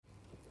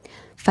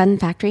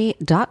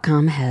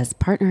Funfactory.com has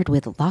partnered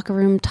with Locker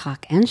Room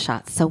Talk and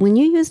Shots. So when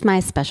you use my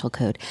special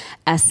code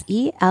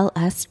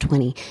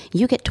SELS20,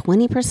 you get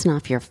 20%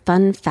 off your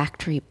Fun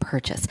Factory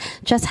purchase.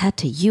 Just head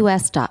to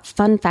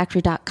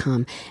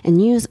us.funfactory.com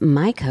and use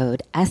my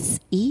code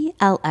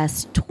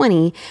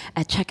SELS20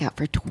 at checkout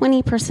for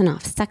 20%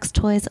 off sex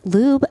toys,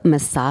 lube,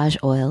 massage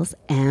oils,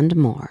 and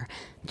more.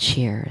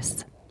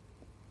 Cheers.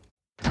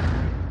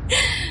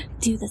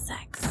 Do the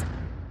sex.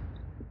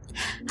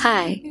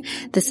 Hi,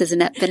 this is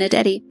Annette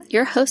Benedetti,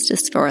 your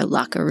hostess for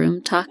Locker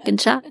Room Talk and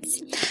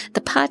Shots,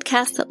 the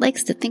podcast that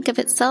likes to think of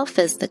itself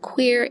as the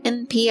queer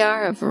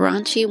NPR of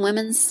raunchy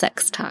women's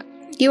sex talk.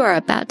 You are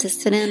about to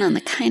sit in on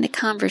the kind of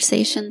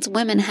conversations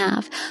women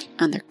have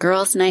on their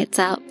girls' nights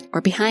out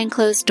or behind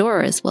closed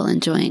doors while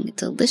enjoying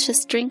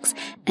delicious drinks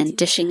and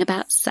dishing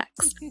about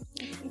sex.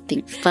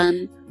 Think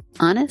fun,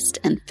 honest,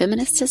 and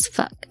feminist as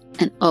fuck,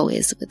 and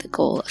always with the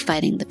goal of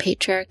fighting the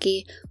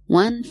patriarchy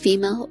one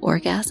female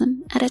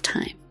orgasm at a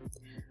time.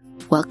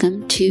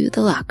 Welcome to the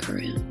Locker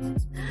Room.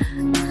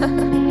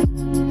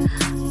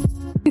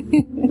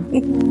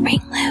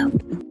 Ring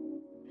loop.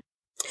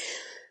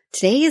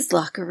 Today's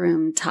Locker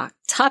Room Talk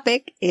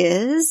topic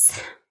is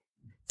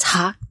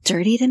Talk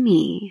Dirty to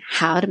Me,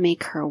 how to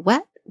make her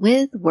wet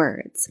with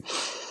words.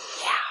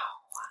 Yeah,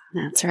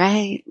 that's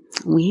right.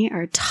 We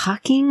are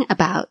talking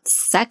about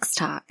sex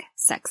talk,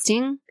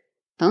 sexting,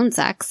 phone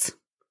sex,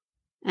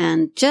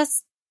 and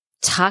just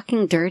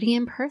talking dirty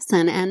in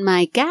person. And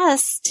my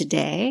guest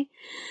today,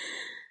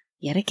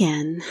 yet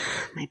again,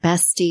 my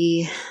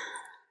bestie,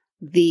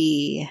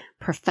 the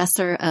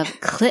professor of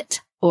clit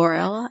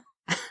oral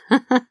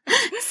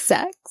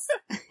sex,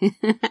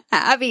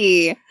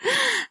 Abby.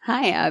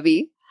 Hi,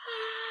 Abby.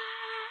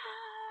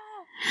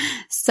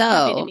 So,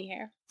 happy to be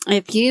here.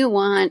 If you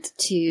want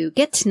to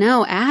get to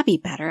know Abby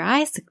better,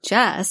 I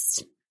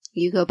suggest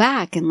you go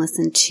back and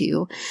listen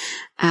to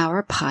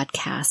our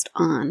podcast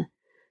on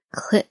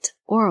clit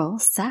oral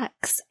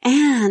sex.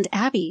 And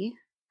Abby,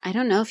 I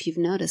don't know if you've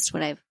noticed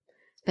what I've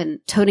been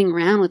toting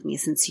around with me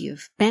since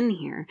you've been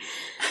here.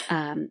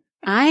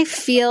 I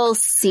feel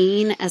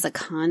seen as a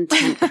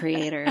content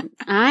creator.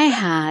 I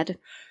had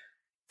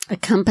a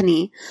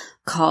company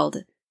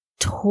called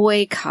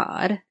Toy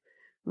Cod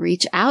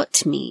reach out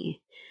to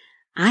me.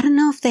 I don't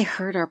know if they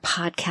heard our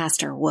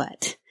podcast or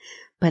what,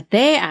 but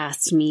they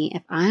asked me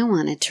if I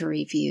wanted to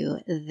review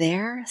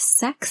their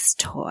sex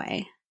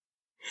toy.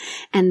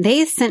 And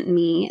they sent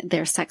me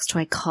their sex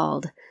toy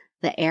called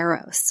the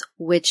Eros,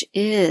 which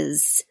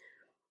is,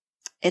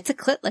 it's a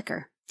clit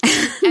licker.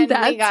 And we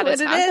got to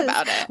talk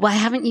about it. Well, I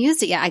haven't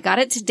used it yet. I got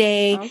it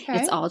today. Okay.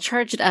 It's all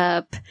charged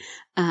up.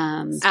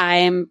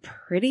 I'm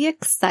pretty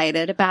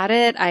excited about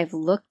it. I've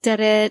looked at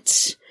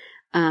it.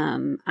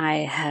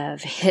 I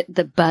have hit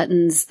the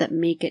buttons that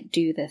make it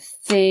do the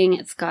thing.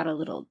 It's got a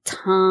little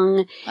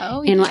tongue.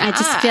 Oh, and yeah. I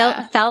just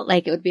felt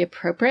like it would be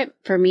appropriate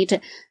for me to,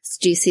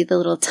 do you see the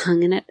little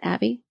tongue in it,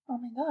 Abby? Oh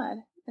my God.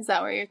 Is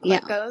that where your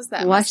clit goes?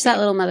 Watch that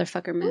little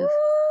motherfucker move.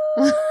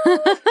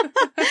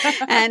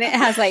 And it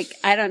has like,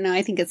 I don't know,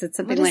 I think it's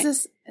something what like,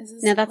 is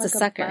this no, that's like a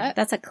sucker. butt?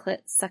 That's a clit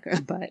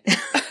sucker butt.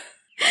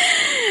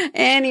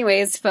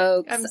 Anyways,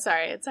 folks. I'm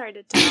sorry. It's hard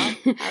to tell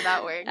how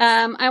that works.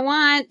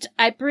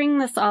 I bring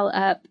this all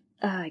up.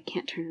 Oh, I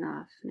can't turn it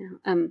off now.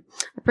 I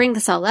bring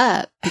this all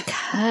up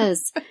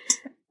because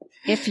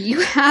if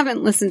you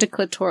haven't listened to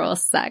Clitoral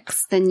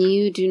Sex, then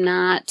you do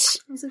not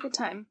It was a good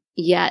time.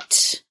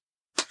 yet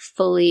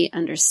fully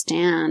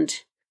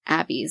understand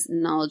Abby's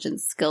knowledge and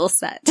skill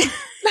set in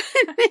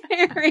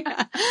the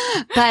area.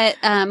 But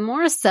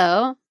more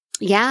so,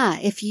 yeah,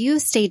 if you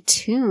stay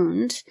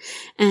tuned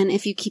and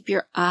if you keep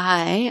your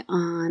eye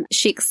on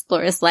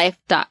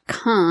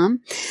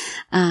sheexploreslife.com,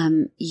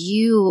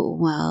 you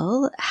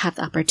will have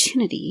the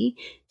opportunity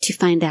to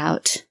find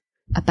out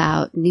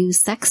about new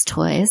sex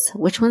toys,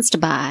 which ones to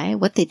buy,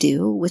 what they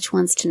do, which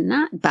ones to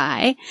not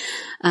buy,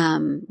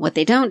 what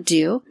they don't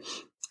do.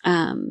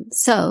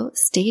 So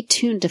stay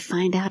tuned to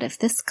find out if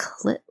this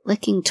clit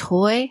licking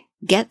toy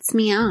gets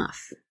me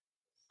off.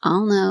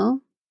 I'll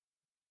know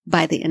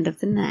by the end of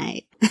the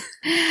night.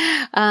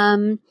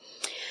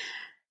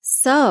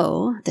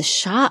 So the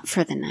shot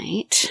for the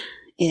night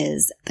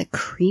is the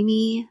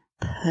creamy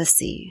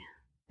pussy.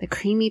 The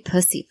creamy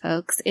pussy,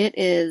 folks. It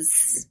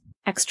is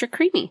extra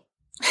creamy.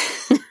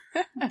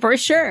 For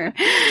sure.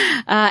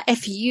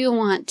 If you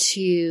want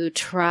to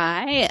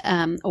try,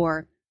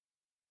 or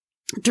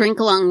drink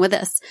along with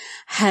us,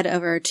 head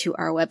over to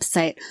our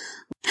website,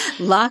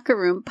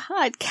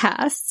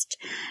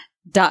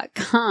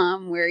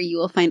 lockerroompodcast.com, where you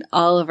will find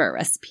all of our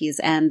recipes.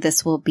 And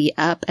this will be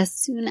up as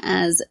soon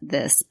as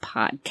this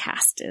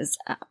podcast is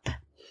up.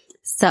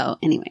 So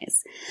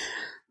anyways,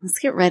 let's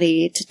get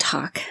ready to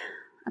talk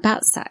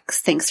about sex.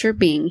 Thanks for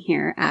being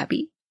here,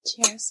 Abby.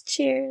 Cheers.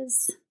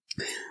 Cheers.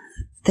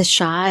 The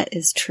shot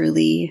is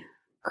truly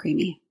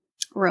creamy.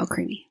 Real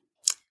creamy.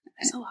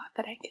 There's a lot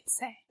that I could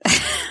say.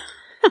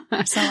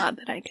 There's a lot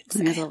that I could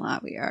say. There's a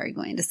lot we are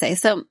going to say.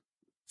 So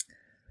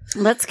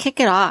let's kick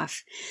it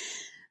off.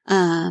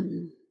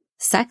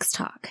 Sex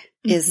talk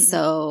is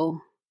so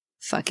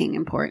fucking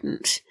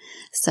important.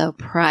 So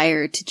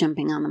prior to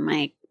jumping on the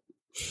mic,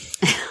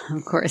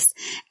 of course,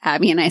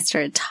 Abby and I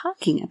started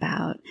talking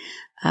about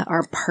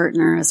our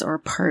partners,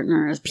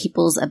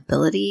 people's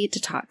ability to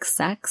talk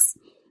sex.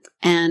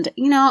 And,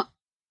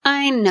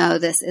 I know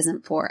this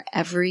isn't for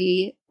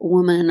every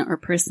woman or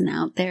person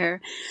out there,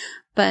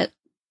 but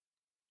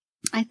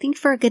I think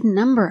for a good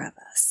number of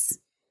us,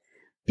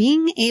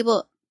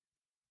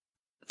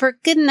 for a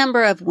good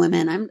number of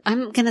women,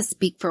 I'm going to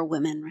speak for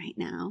women right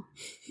now.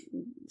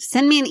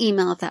 Send me an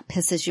email if that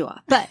pisses you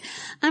off. But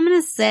I'm going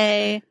to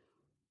say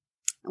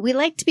we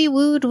like to be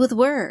wooed with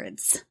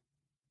words.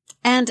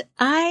 And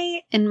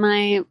I, in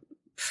my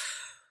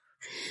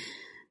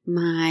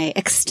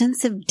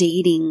extensive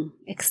dating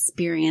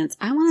experience,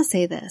 I want to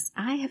say this.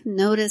 I have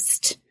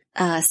noticed,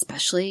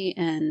 especially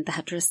in the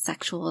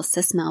heterosexual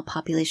cis male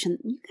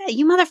population,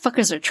 you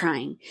motherfuckers are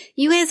trying.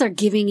 You guys are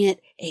giving it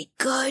a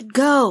good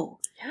go.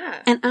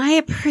 Yeah. And I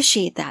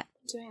appreciate that.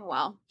 Doing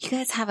well. You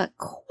guys have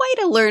quite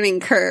a learning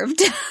curve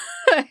to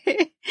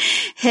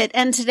hit.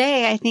 And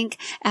today I think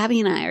Abby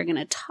and I are going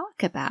to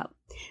talk about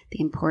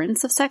the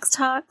importance of sex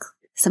talk,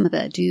 some of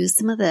the do's,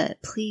 some of the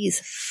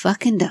please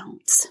fucking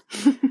don'ts,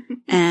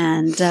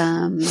 and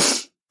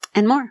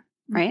more,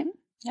 right?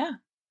 Yeah.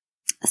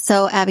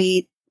 So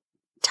Abby,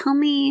 tell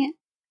me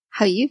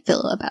how you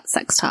feel about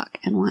sex talk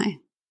and why.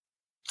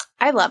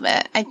 I love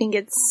it. I think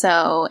it's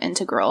so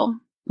integral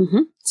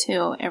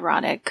to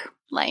erotic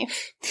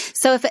life.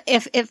 So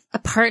if a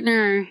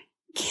partner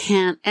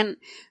can't, and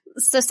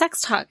so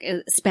sex talk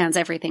spans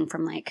everything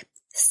from like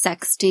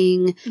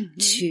sexting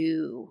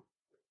to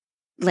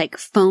like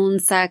phone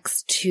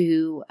sex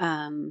to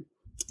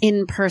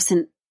in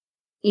person,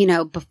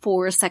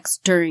 before sex,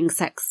 during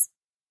sex,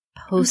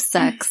 post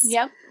sex.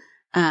 Yep.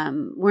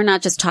 We're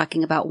not just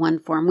talking about one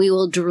form. We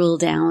will drill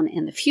down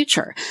in the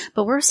future,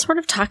 but we're sort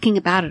of talking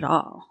about it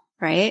all,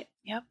 right?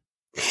 Yep.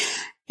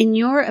 In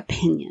your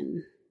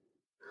opinion,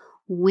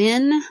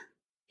 when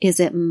is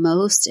it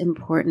most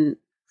important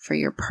for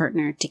your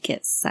partner to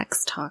get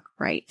sex talk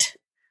right?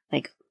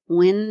 Like,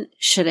 when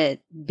should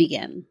it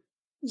begin?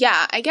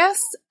 Yeah, I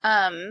guess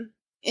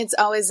it's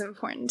always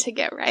important to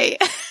get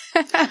right.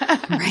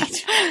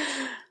 Right.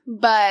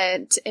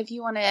 But if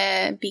you want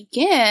to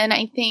begin,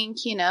 I think,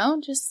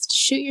 just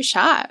shoot your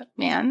shot,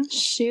 man.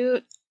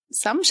 Shoot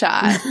some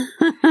shot.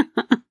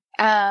 But,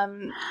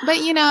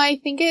 I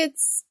think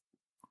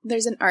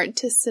there's an art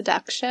to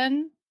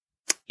seduction.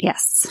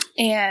 Yes.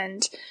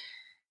 And,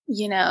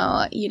 you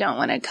don't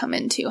want to come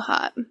in too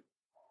hot,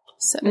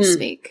 so to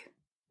speak.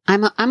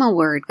 I'm a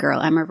word girl.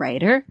 I'm a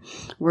writer.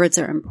 Words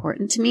are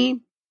important to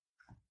me.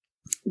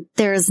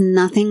 There's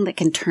nothing that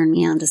can turn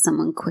me on to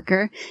someone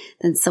quicker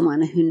than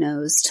someone who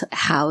knows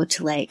how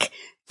to like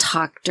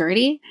talk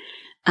dirty.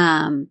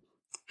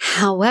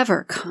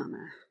 However,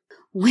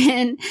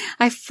 when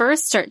I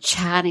first start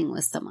chatting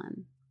with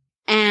someone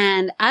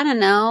and I don't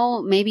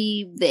know,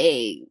 maybe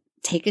they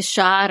take a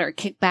shot or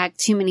kick back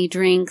too many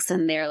drinks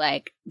and they're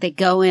like, they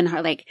go in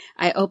hard. Like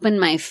I open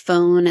my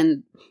phone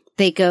and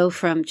they go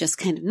from just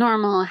kind of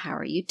normal, how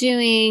are you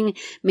doing?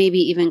 Maybe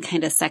even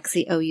kind of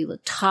sexy, oh, you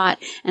looked hot.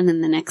 And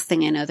then the next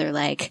thing I know, they're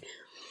like,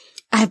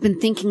 I've been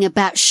thinking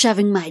about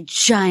shoving my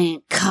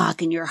giant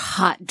cock in your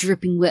hot,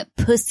 dripping wet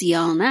pussy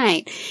all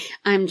night.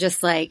 I'm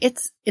just like,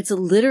 it's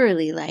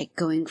literally like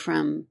going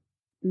from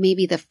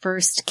maybe the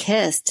first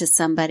kiss to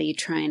somebody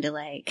trying to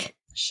like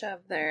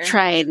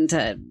trying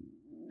to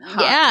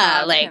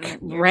like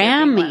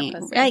ram me.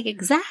 Like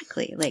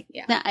exactly. Like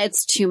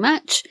it's too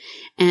much.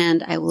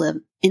 And I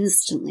will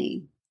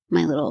instantly,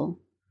 my little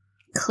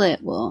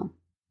clit will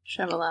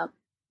shrivel up,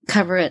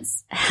 cover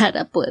its head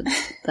up with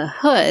the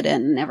hood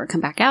and never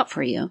come back out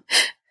for you.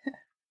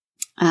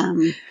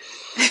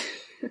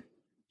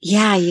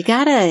 Yeah, you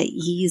gotta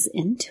ease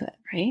into it,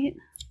 right?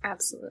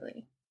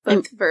 Absolutely.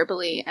 Both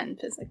verbally and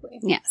physically.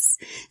 Yes.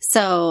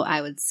 So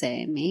I would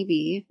say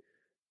maybe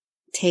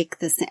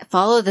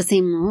follow the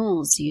same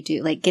rules you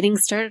do. Like getting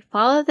started,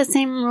 follow the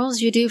same rules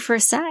you do for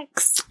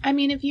sex. I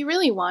mean, if you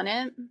really want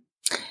it,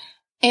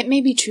 it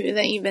may be true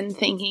that you've been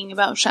thinking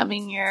about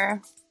shoving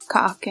your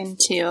cock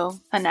into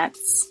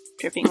Annette's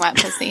dripping wet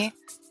pussy.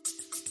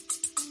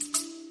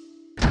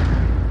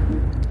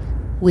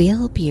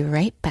 We'll be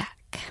right back.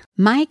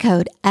 My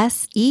code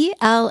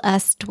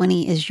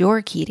SELS20 is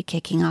your key to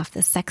kicking off the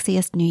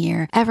sexiest new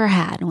year ever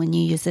had when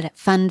you use it at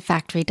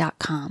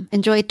funfactory.com.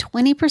 Enjoy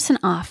 20%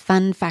 off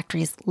Fun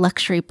Factory's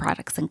luxury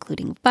products,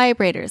 including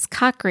vibrators,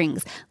 cock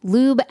rings,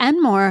 lube,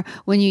 and more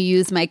when you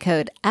use my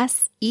code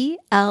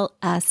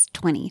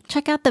SELS20.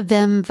 Check out the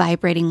Vim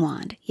vibrating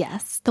wand.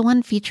 Yes, the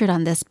one featured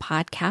on this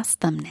podcast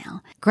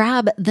thumbnail.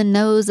 Grab the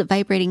nose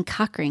vibrating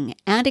cock ring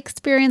and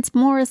experience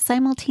more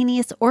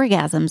simultaneous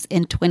orgasms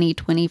in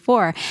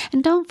 2024.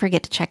 And don't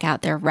forget to check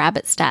out their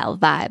rabbit style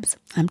vibes.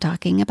 I'm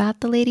talking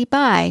about the Lady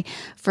Bi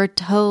for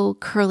toe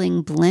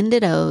curling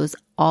blended O's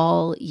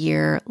all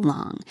year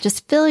long.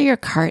 Just fill your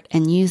cart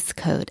and use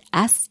code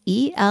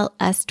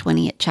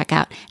SELS20 at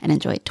checkout and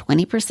enjoy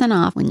 20%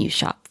 off when you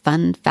shop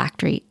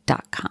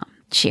funfactory.com.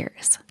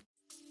 Cheers.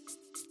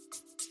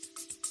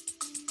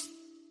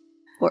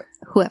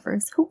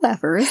 whoever's.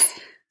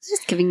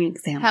 Just giving you an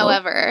example.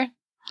 However,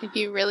 if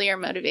you really are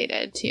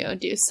motivated to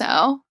do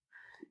so,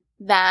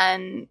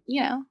 then,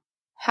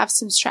 have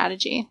some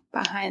strategy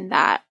behind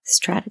that.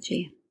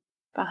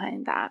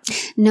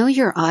 Know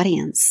your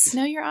audience.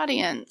 Know your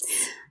audience.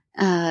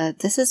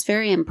 This is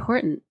very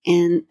important.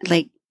 And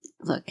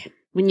look,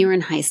 when you were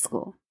in high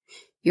school,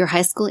 your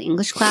high school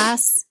English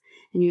class,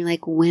 and you're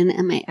like, when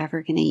am I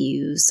ever going to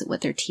use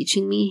what they're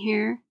teaching me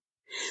here?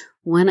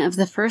 One of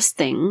the first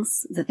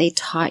things that they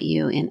taught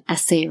you in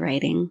essay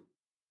writing,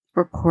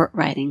 report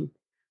writing,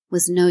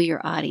 was know your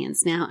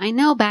audience. Now, I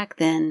know back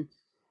then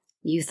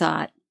you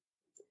thought,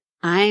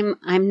 I'm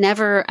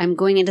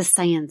going into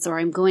science, or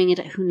I'm going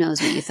into, who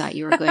knows what you thought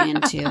you were going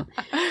into.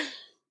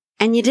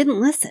 And you didn't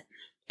listen.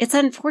 It's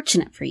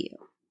unfortunate for you,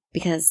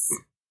 because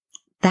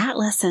that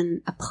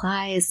lesson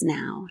applies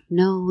now.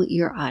 Know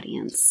your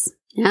audience.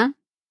 Yeah?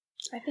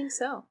 I think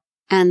so.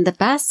 And the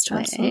best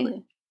way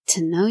Absolutely.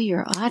 to know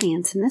your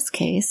audience in this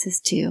case is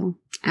to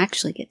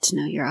actually get to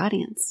know your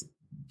audience.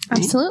 Right?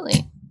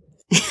 Absolutely.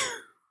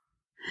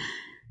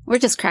 We're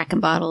just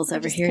cracking bottles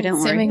over here, don't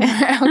worry. Consuming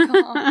our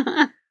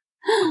alcohol.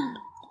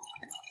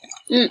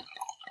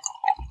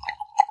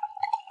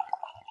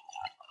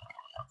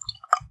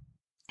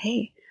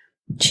 Hey,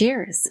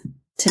 cheers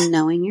to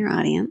knowing your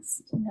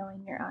audience.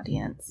 Knowing your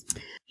audience.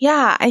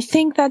 Yeah, I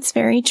think that's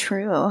very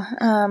true.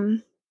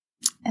 And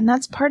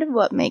that's part of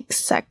what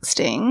makes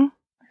sexting,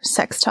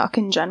 sex talk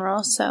in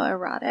general, so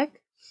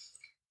erotic.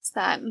 It's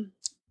that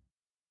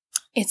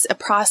it's a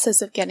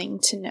process of getting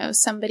to know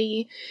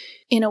somebody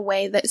in a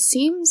way that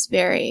seems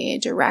very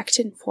direct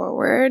and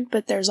forward,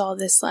 but there's all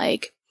this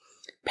like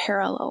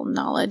parallel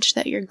knowledge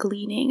that you're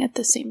gleaning at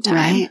the same time.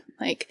 Right.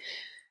 Like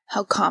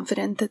how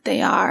confident that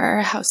they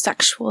are, how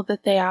sexual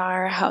that they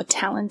are, how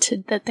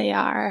talented that they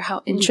are,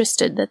 how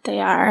interested that they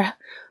are,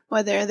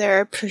 whether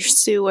they're a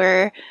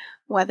pursuer,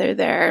 whether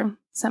they're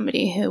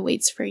somebody who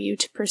waits for you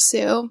to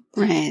pursue.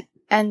 Right.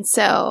 And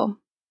so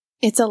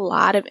it's a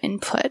lot of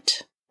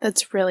input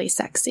that's really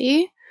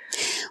sexy.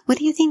 What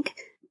do you think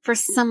for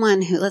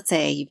someone who, let's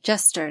say you've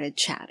just started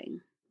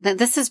chatting, that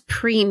this is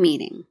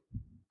pre-meeting,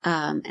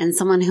 and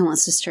someone who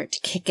wants to start to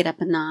kick it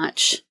up a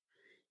notch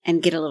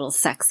and get a little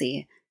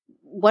sexy,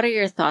 what are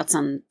your thoughts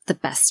on the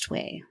best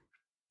way?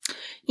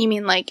 You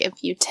mean like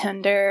if you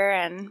Tinder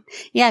and...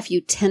 Yeah, if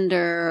you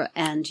Tinder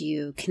and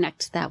you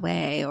connect that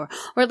way, or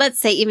let's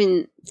say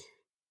even,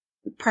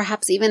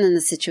 perhaps even in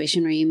the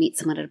situation where you meet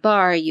someone at a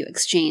bar, you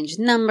exchange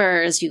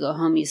numbers, you go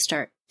home, you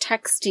start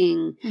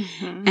texting,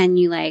 and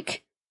you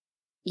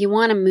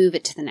want to move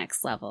it to the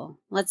next level.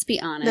 Let's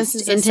be honest. This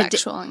is a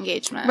sexual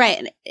engagement.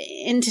 Right.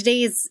 In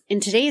today's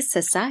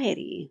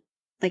society,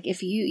 like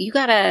if you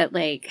gotta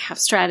like have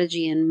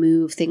strategy and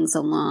move things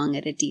along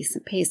at a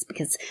decent pace,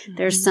 because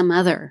there's some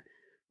other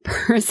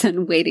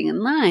person waiting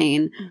in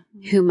line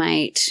who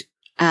might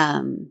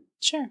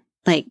sure,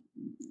 like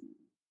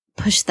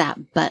push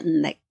that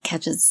button that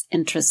catches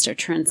interest or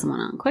turns someone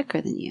on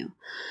quicker than you.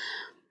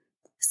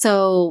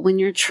 So when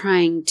you're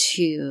trying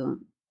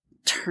to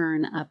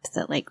turn up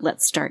that, like,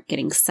 let's start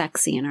getting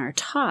sexy in our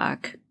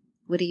talk,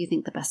 what do you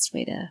think the best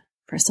way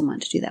for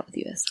someone to do that with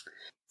you is?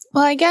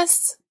 Well, I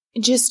guess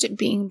just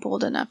being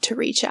bold enough to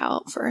reach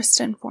out first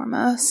and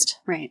foremost.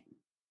 Right.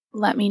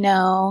 Let me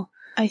know.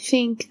 I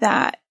think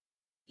that,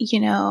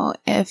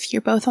 if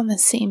you're both on the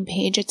same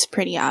page, it's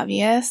pretty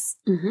obvious.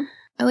 Mm-hmm.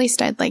 At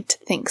least I'd like to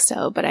think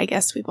so, but I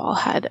guess we've all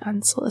had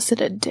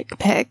unsolicited dick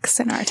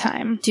pics in our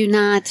time. Do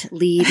not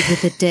lead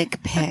with a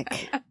dick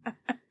pic.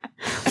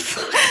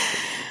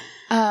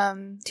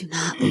 Do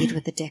not lead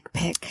with a dick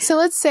pic. So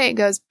let's say it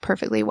goes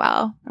perfectly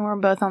well and we're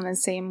both on the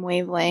same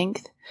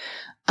wavelength.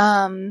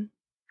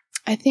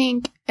 I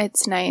think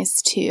it's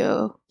nice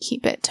to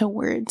keep it to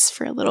words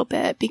for a little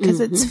bit,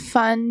 because it's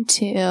fun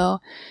to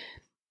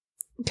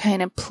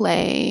kind of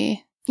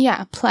play.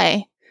 Yeah,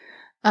 play.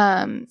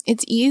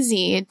 It's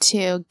easy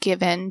to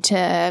give in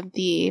to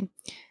the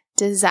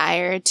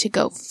desire to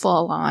go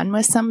full on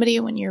with somebody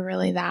when you're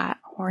really that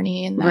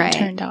horny and that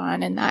turned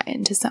on and that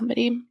into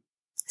somebody.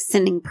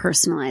 Sending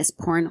personalized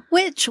porn,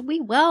 which we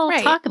will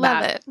talk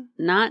about. Love it.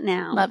 Not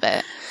now. Love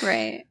it.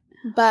 Right.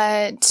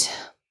 But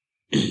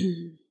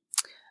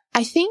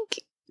I think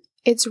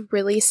it's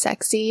really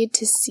sexy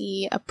to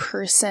see a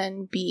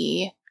person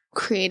be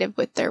creative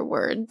with their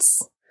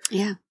words.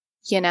 Yeah.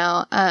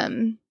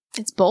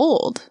 It's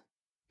bold.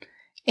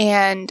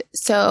 And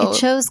so it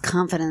shows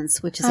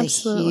confidence, which is a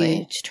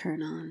huge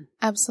turn on.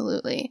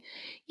 Absolutely.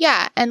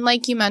 Yeah. And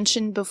like you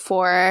mentioned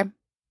before,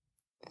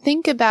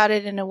 think about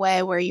it in a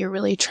way where you're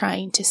really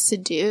trying to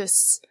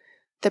seduce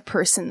the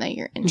person that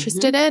you're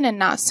interested in, and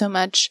not so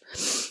much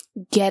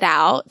get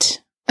out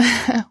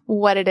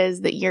what it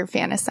is that you're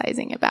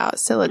fantasizing about.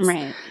 So let's,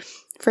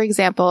 for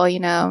example,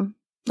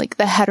 like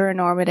the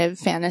heteronormative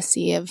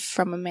fantasy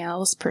from a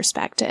male's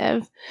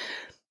perspective,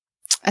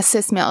 a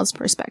cis male's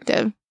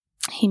perspective.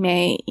 He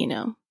may,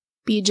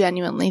 be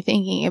genuinely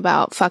thinking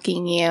about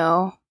fucking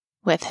you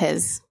with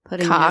his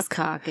Putting his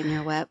cock in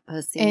your wet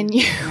pussy. in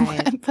your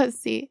wet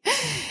pussy.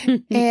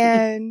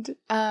 And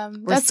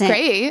that's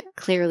great.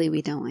 Clearly,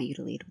 we don't want you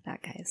to lead with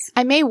that, guys.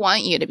 I may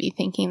want you to be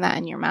thinking that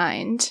in your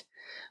mind,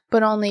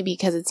 but only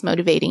because it's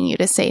motivating you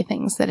to say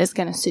things that is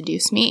going to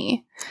seduce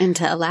me.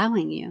 Into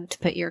allowing you to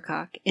put your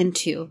cock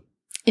into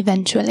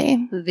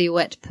eventually the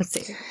wet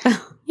pussy.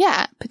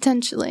 Yeah,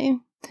 potentially.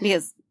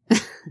 Because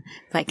if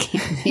I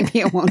can't, maybe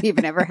it won't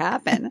even ever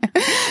happen.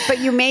 But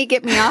you may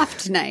get me off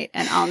tonight,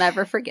 and I'll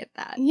never forget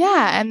that.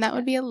 Yeah, and that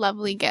would be a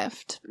lovely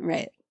gift.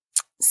 Right.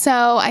 So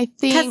I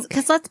think...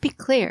 Because let's be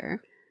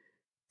clear,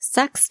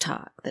 sex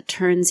talk that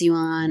turns you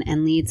on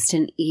and leads to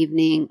an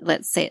evening,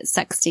 let's say it's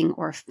sexting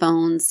or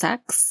phone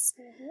sex,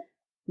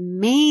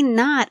 may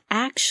not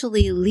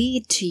actually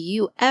lead to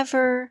you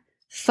ever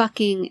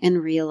fucking in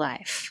real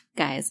life,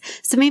 guys.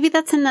 So maybe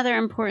that's another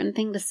important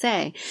thing to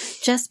say.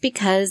 Just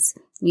because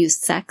you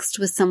sext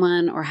with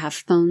someone or have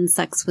phone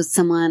sex with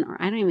someone, or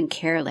I don't even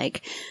care,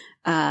 like,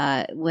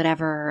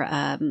 whatever,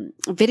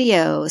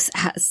 videos,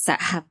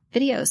 have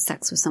video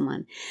sex with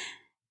someone,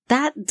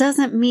 that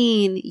doesn't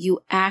mean you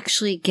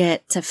actually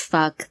get to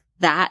fuck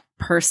that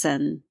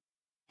person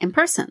in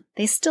person.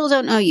 They still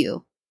don't know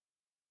you.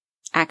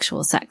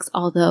 Actual sex,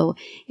 although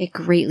it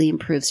greatly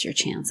improves your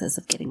chances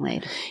of getting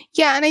laid.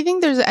 Yeah, and I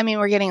think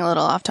we're getting a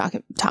little off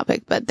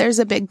topic, but there's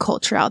a big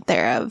culture out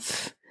there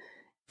of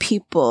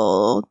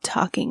people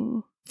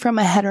talking from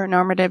a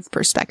heteronormative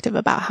perspective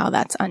about how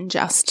that's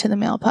unjust to the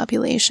male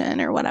population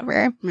or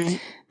whatever.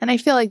 Right. And I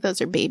feel like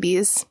those are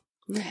babies.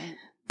 Right.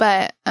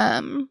 But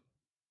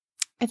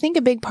I think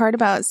a big part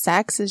about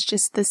sex is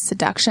just the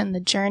seduction, the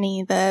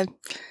journey,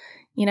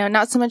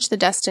 not so much the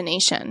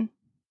destination,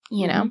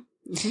 know?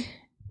 Mm-hmm.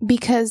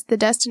 Because the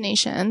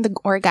destination, the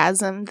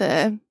orgasm,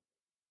 the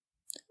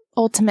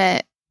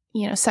ultimate,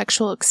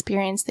 sexual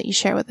experience that you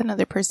share with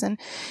another person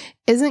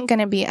isn't going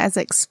to be as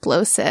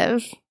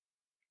explosive.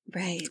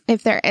 Right.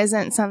 If there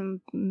isn't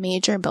some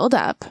major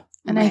buildup.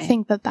 And right. I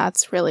think that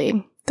that's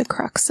really the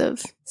crux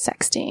of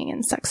sexting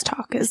and sex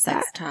talk is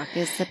sex talk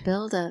is the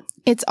buildup.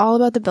 It's all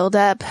about the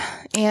buildup.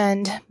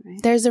 And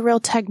right. There's a real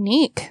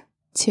technique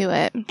to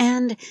it.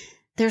 And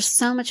there's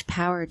so much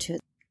power to it.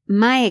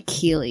 My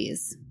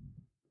Achilles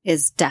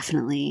is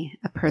definitely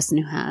a person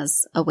who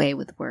has a way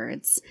with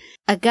words.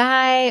 A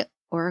guy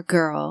or a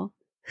girl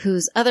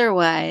who's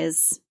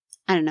otherwise,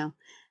 I don't know,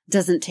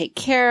 doesn't take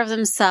care of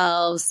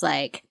themselves,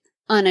 like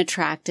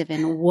unattractive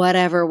in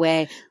whatever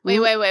way. Wait.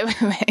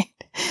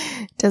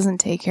 Doesn't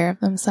take care of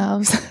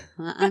themselves.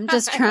 I'm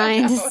just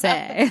trying to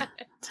say.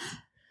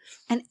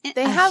 And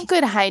they have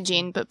good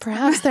hygiene, but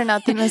perhaps they're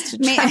not the most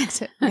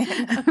attractive.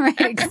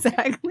 Right,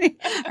 exactly.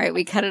 All right,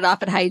 we cut it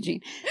off at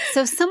hygiene.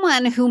 So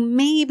someone who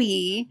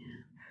maybe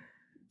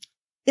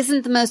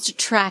isn't the most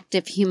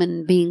attractive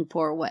human being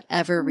for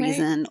whatever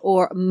reason,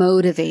 or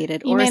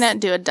motivated. You may not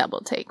do a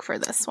double take for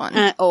this one.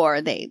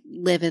 Or they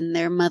live in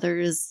their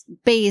mother's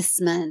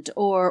basement,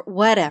 or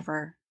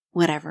whatever.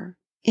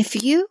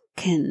 If you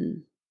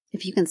can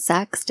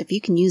sext, if you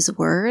can use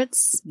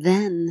words,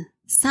 then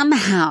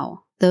somehow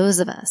those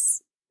of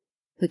us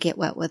who get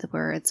wet with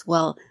words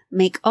will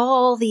make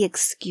all the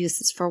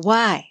excuses for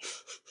why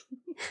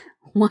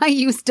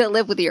you still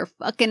live with your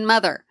fucking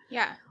mother.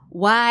 Yeah.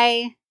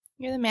 Why?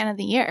 You're the man of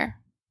the year.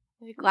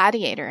 You're the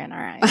gladiator in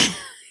our eyes.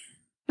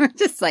 We're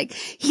just like,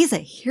 he's a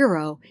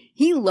hero.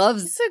 He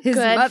loves his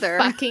mother.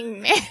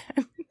 Fucking man.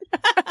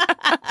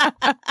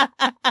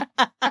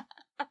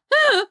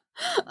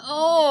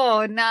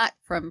 Oh, not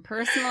from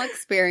personal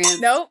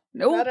experience. Nope.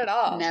 Not at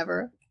all.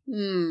 Never.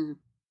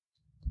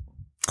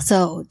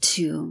 So,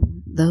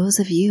 to those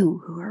of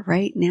you who are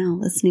right now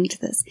listening to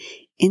this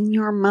in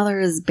your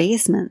mother's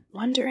basement,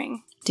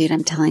 wondering, dude,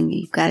 I'm telling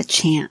you, you've got a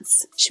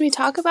chance. Should we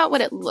talk about what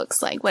it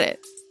looks like, what it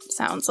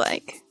sounds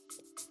like?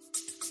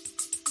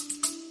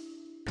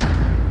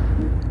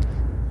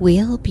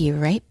 We'll be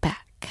right back.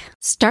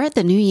 Start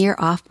the new year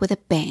off with a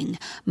bang.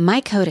 My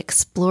code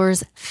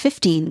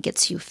EXPLORES15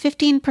 gets you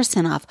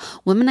 15% off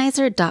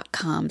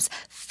Womanizer.com's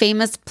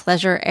famous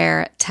Pleasure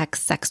Air Tech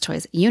sex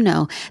toys. You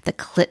know, the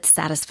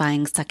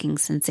clit-satisfying sucking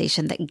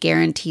sensation that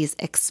guarantees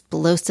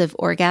explosive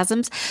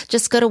orgasms.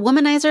 Just go to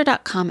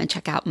Womanizer.com and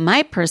check out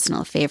my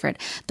personal favorite,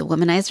 the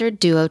Womanizer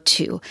Duo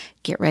 2.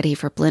 Get ready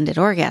for blended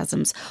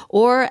orgasms,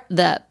 or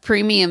the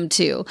Premium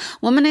 2.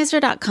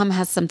 Womanizer.com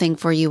has something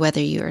for you,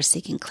 whether you are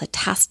seeking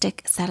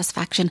clitastic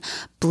satisfaction,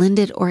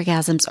 blended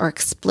orgasms, or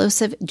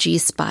explosive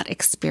G-spot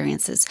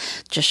experiences.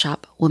 Just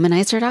shop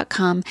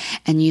Womanizer.com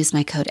and use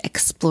my code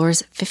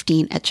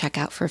EXPLORES15 at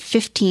checkout for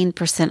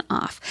 15%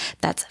 off.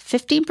 That's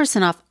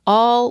 15% off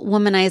all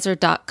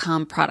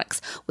Womanizer.com products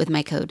with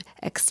my code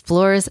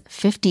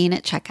EXPLORES15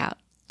 at checkout.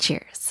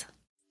 Cheers.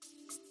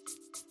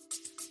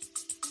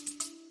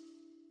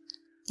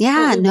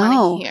 Yeah,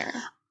 no.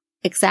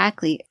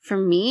 Exactly. For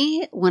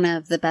me, one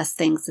of the best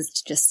things is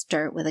to just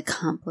start with a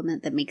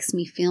compliment that makes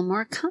me feel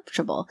more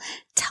comfortable.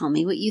 Tell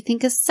me what you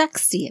think is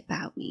sexy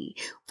about me.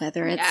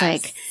 Whether it's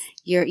like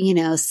you're,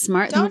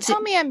 smart. Don't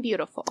tell me I'm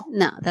beautiful.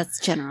 No, that's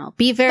general.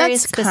 Be very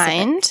that's specific.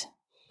 Kind.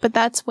 but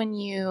that's when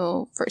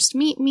you first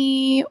meet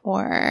me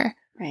or,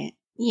 Right.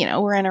 you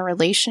know, we're in a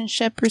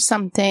relationship or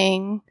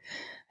something.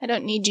 I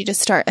don't need you to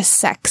start a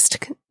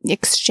sext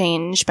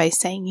exchange by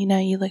saying, you know,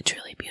 you looked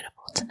really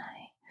beautiful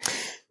tonight.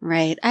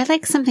 Right. I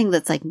like something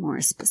that's like more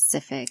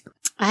specific.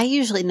 I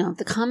usually know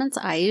the comments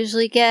I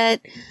usually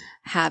get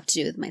have to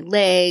do with my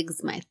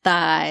legs, my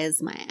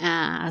thighs, my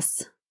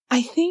ass.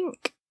 I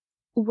think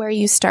where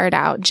you start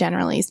out,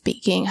 generally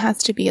speaking,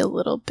 has to be a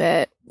little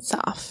bit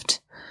soft.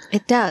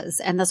 It does.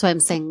 And that's why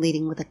I'm saying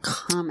leading with a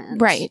comment.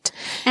 Right.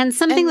 And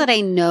something that I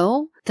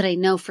know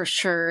for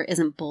sure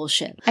isn't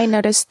bullshit. I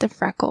noticed the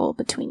freckle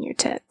between your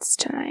tits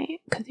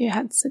tonight because you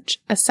had such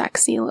a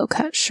sexy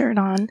low-cut shirt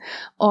on.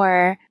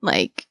 Or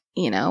like,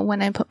 you know,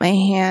 when I put my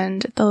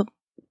hand at the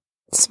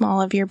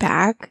small of your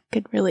back, I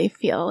could really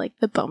feel like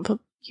the bump of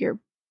your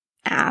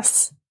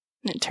ass.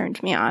 And it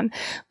turned me on.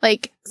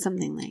 Like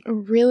Something like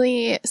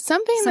really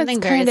something that's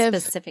very kind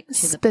of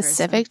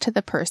specific to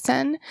the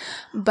person.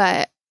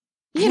 But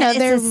you and know, it's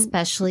they're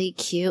especially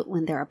cute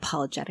when they're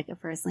apologetic at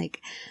first. Like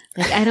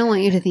I don't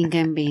want you to think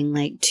I'm being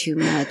like too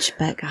much,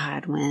 but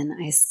God, when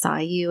I saw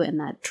you in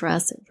that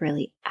dress, it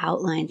really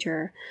outlined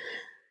your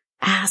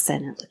ass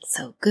and it looked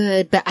so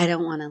good. But I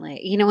don't want to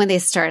like, you know, when they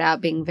start out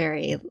being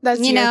very,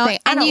 that's you your know, thing.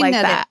 I and don't you like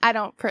know that. I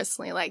don't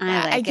personally like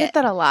that. like I get it.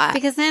 that a lot.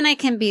 Because then I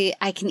can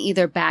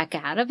either back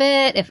out of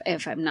it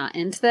if I'm not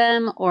into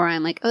them, or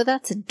I'm like, oh,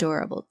 that's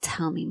adorable.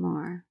 Tell me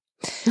more.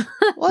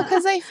 Well,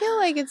 because I feel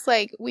like it's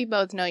like we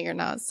both know you're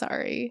not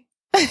sorry.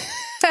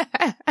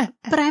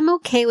 But I'm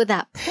okay with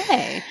that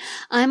play.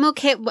 I'm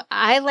okay.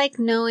 I like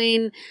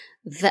knowing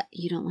that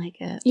you don't like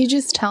it. You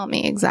just tell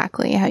me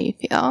exactly how you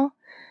feel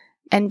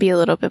and be a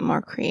little bit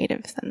more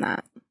creative than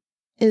that.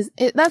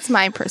 That's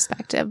my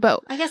perspective.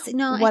 But I guess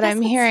what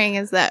I'm hearing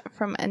is that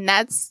from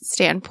Annette's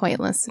standpoint,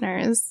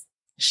 listeners,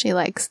 she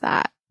likes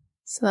that.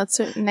 So that's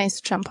a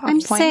nice jump off point.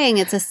 I'm saying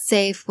it's a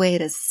safe way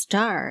to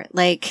start.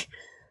 Like,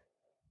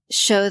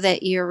 show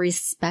that you're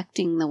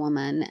respecting the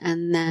woman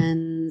and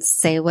then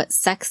say what's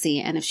sexy.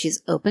 And if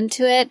she's open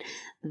to it,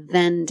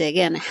 then dig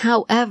in.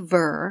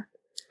 However,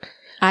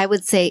 I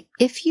would say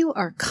if you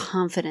are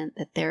confident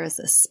that there is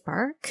a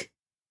spark,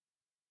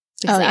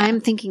 because I'm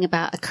thinking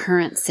about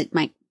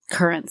my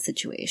current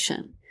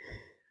situation.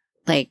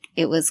 Like,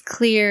 it was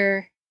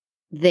clear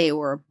they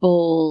were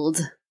bold,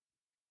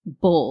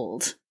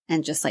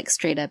 and just like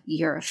straight up,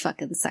 you're a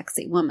fucking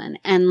sexy woman.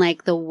 And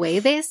like the way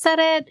they said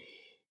it,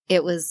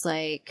 it was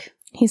like,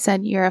 he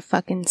said, you're a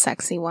fucking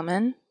sexy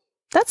woman.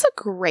 That's a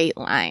great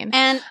line.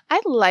 and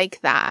I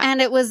like that.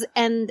 and it was,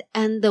 and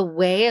the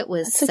way it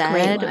was That's a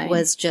great said line.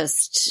 was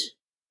just,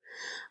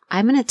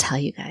 I'm going to tell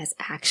you guys,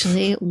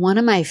 actually, one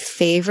of my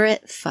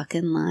favorite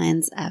fucking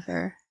lines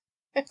ever.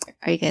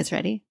 Are you guys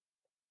ready?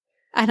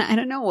 I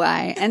don't know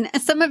why. And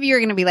some of you are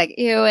going to be like,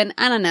 ew, and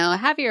I don't know,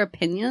 have your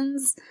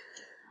opinions.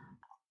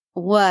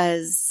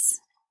 Was,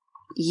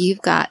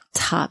 you've got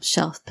top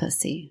shelf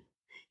pussy.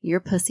 Your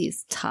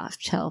pussy's top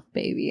shelf,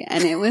 baby.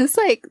 And it was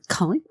like,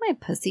 calling my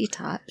pussy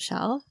top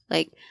shelf.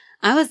 Like,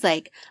 I was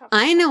like,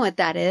 I know what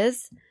that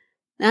is.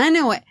 I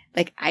know what,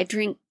 like, I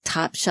drink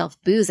top shelf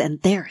booze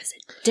and there is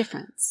a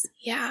difference.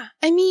 Yeah.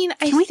 I mean,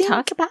 Can we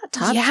talk about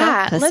top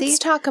shelf pussy? Let's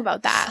talk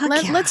about that.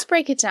 Fuck yeah. Let's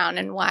break it down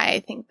and why I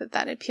think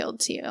that appealed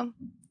to you.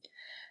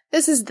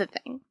 This is the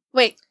thing.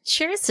 Wait,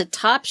 cheers to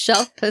top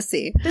shelf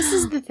pussy. This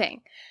is the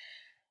thing.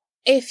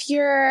 If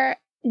you're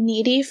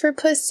needy for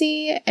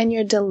pussy and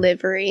your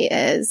delivery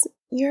is,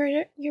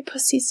 your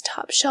pussy's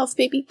top shelf,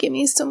 baby, give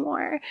me some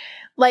more.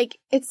 Like,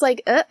 it's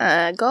like,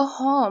 go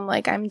home.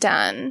 Like, I'm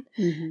done.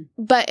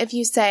 Mm-hmm. But if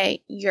you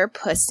say, your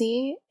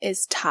pussy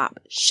is top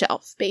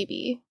shelf,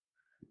 baby,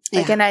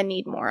 like, Yeah. and I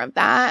need more of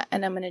that,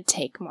 and I'm going to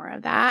take more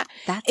of that.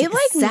 That's It,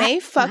 like, may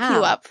fuck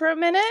you wow. up for a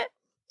minute.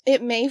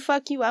 It may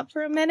fuck you up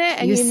for a minute,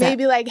 and You you said- may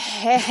be like,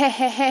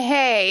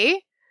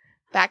 hey,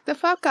 back the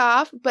fuck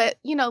off. But,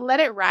 you know, let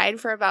it ride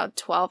for about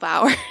 12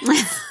 hours.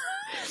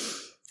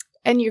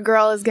 And your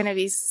girl is going to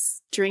be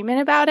dreaming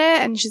about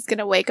it, and she's going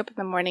to wake up in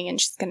the morning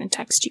and she's going to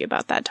text you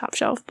about that top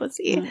shelf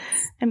pussy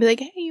and be like,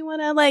 hey, you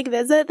want to like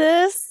visit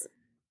this?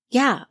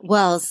 Yeah.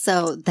 Well,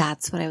 so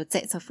that's what I would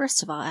say. So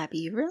first of all, Abby,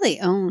 you really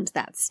owned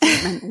that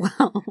statement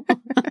well.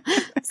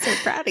 I'm so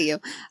proud of you.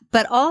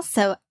 But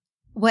also,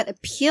 what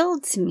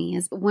appealed to me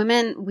is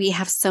women, we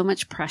have so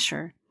much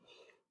pressure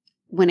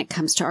when it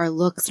comes to our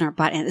looks and our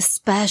body, and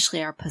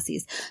especially our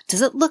pussies.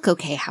 Does it look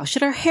okay? How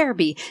should our hair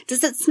be?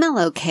 Does it smell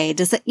okay?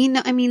 Does it,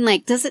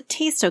 does it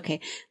taste okay?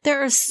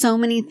 There are so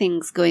many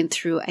things going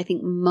through, I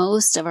think,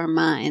 most of our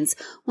minds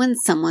when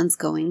someone's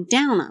going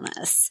down on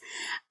us.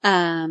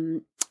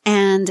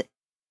 And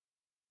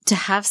to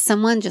have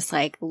someone just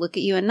like look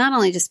at you and not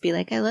only just be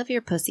like, I love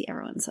your pussy.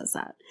 Everyone says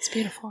that. It's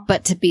beautiful.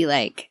 But to be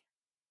like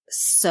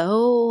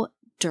so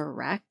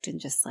direct and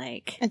just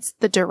like, It's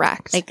the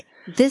direct. like,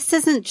 this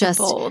isn't just,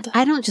 bold.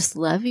 I don't just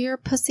love your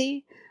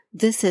pussy.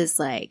 This is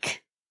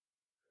like,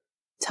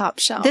 top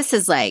shelf. this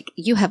is like,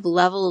 you have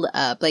leveled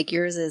up. Like,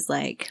 yours is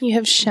like, You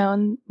have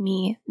shown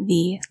me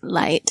the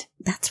light.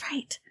 that's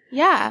right.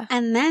 Yeah.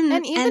 And then,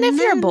 And even if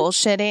you're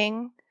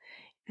bullshitting,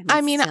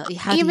 I mean, still,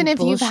 how do even you if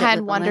you've bullshit had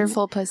with the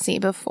wonderful pussy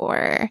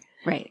before,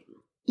 right?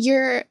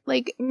 you're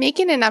like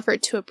making an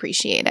effort to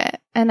appreciate it.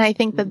 And I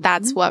think that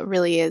that's what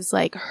really is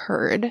like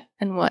heard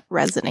and what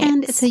resonates.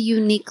 And it's a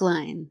unique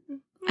line.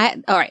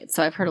 All right,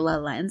 so I've heard a lot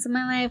of lines in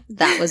my life.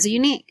 That was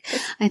unique.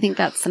 I think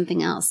that's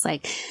something else.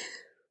 Like,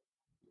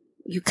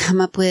 you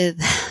come up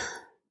with,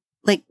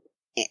 like,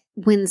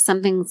 when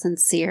something's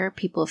sincere,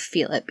 people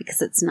feel it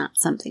because it's not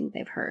something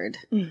they've heard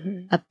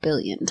a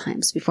billion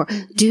times before.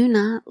 Do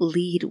not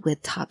lead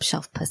with top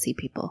shelf pussy,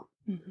 people.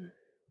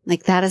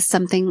 Like, that is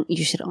something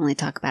you should only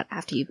talk about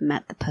after you've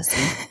met the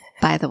pussy,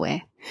 by the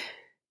way.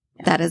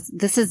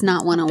 This is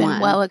not 101. Been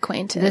well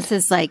acquainted. This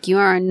is like, you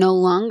are no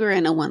longer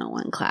in a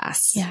 101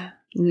 class. Yeah.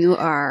 You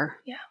are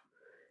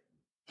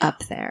up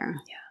there.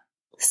 Yeah.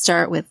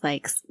 Start with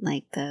like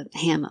the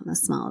hand on the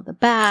small of the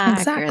back.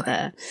 Exactly. Or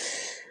the,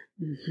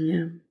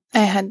 Yeah.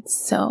 I had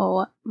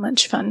so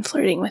much fun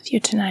flirting with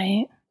you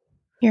tonight.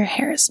 Your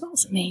hair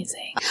smells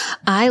amazing.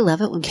 I love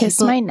it when Kiss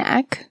people my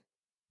neck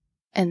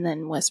and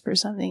then whisper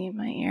something in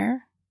my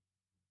ear.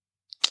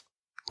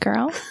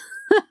 Girl.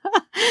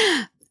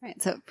 Right.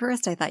 So at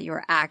first I thought you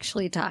were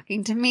actually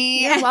talking to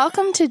me. You're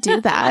welcome to do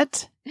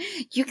that.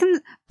 You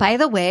can, by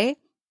the way,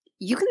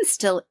 you can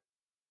steal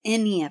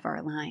any of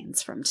our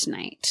lines from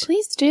tonight.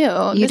 Please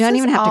do. You don't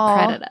even have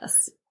to credit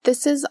us.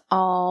 This is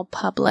all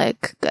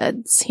public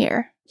goods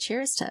here.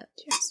 Cheers to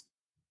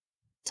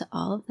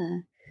all of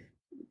the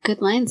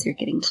good lines you're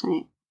getting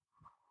tonight.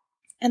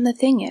 And the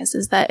thing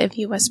is that if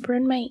you whisper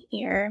in my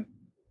ear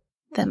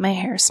that my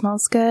hair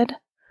smells good,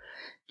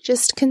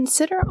 just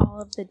consider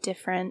all of the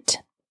different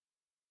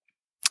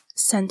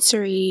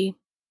sensory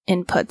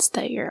inputs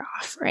that you're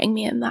offering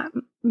me in that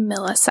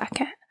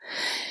millisecond.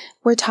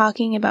 We're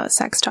talking about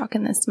sex talk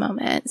in this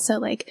moment. So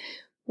like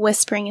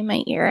whispering in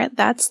my ear,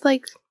 that's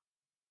like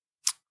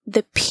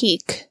the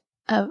peak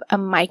of a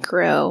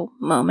micro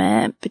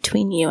moment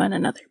between you and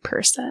another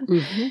person.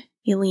 Mm-hmm.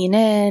 You lean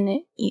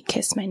in, you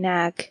kiss my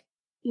neck,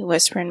 you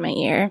whisper in my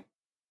ear,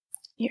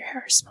 your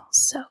hair smells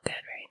so good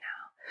right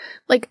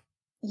now. Like,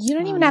 you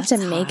don't even have to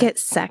make it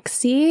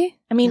sexy.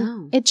 I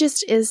mean, it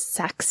just is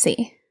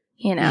sexy.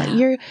 You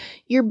know,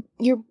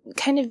 you're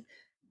kind of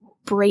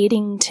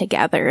braiding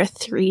together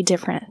three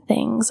different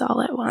things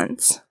all at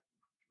once.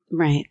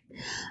 Right.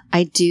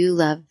 I do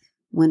love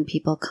when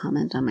people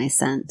comment on my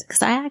scent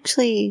because I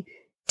actually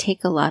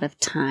take a lot of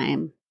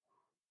time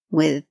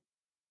with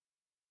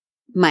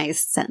my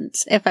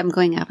scent. If I'm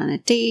going out on a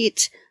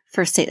date,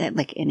 first date,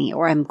 like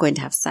or I'm going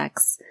to have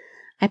sex,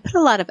 I put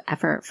a lot of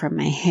effort from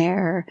my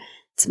hair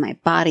to my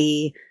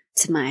body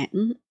to my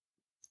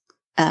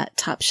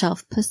top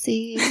shelf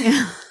pussy.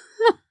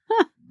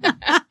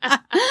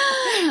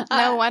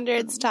 No wonder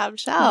it's top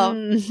shelf.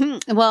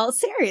 Mm-hmm. Well,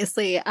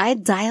 seriously, I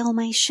dial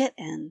my shit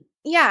in.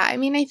 Yeah, I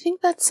mean, I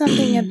think that's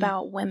something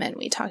about women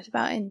we talked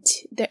about,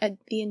 the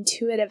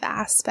intuitive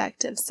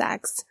aspect of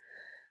sex.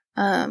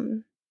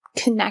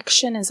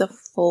 Connection is a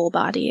full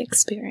body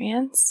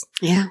experience.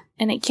 Yeah.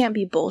 And it can't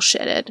be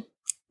bullshitted.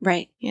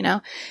 Right. You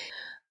know?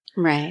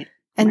 Right.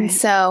 And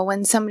so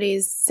when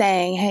somebody's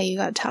saying, hey, you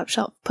got top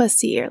shelf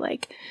pussy, or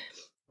like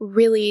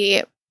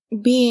really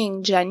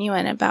being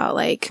genuine about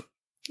like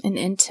an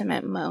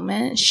intimate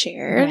moment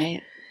shared,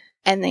 right,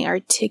 and they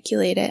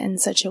articulate it in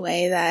such a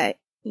way that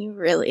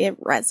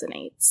it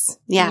resonates.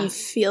 Yeah. You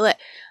feel it.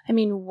 I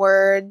mean,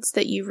 words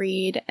that you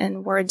read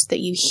and words that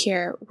you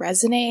hear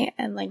resonate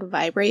and like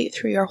vibrate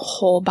through your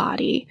whole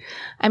body.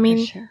 I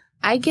mean,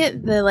 I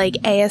get the like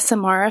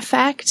ASMR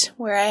effect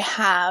where I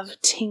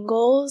have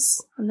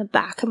tingles on the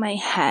back of my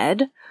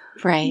head,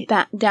 right,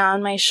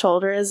 down my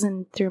shoulders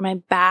and through my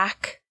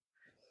back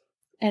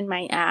and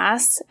my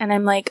ass. And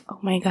I'm like, oh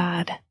my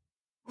God,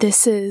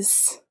 this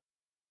is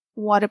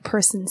what a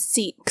person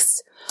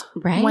seeks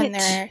when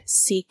they're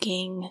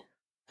seeking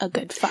a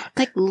good fuck.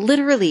 Like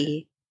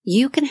literally,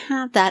 you can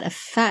have that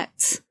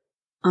effect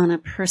on a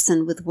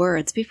person with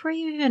words before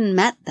you even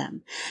met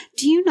them.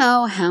 Do you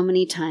know how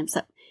many times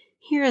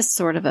here is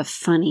sort of a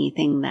funny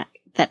thing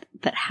that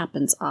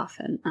happens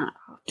often, not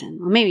often,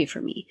 well, maybe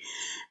for me,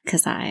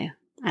 because I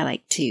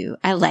like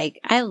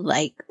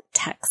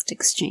text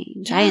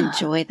exchange. Yeah. I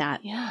enjoy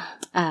that. Yeah.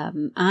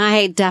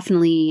 I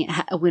definitely,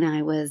 when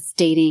I was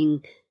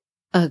dating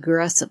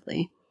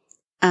aggressively,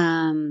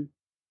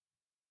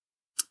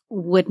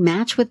 would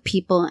match with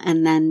people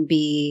and then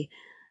be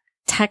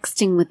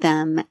texting with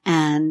them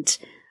and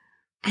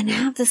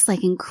have this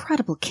like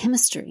incredible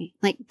chemistry.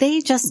 Like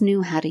they just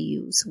knew how to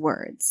use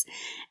words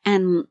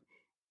and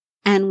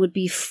would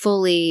be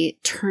fully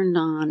turned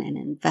on and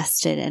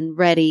invested and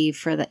ready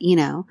for the,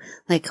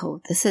 like,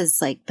 oh, this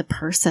is like the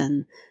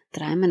person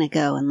that I'm going to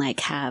go and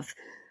like have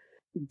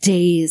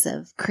days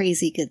of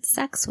crazy good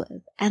sex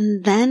with.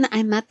 And then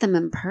I met them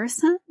in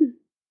person.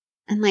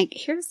 And like,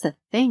 here's the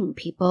thing,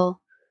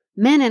 people,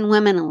 men and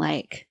women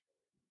alike,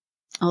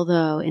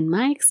 although in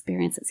my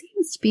experience, it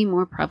seems to be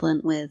more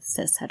prevalent with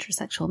cis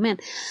heterosexual men.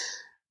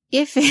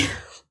 If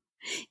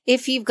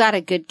you've got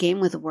a good game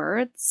with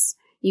words,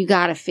 you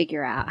got to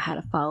figure out how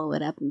to follow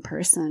it up in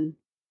person.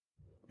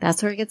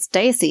 That's where it gets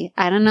dicey.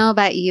 I don't know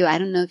about you. I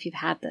don't know if you've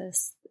had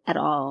this at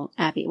all,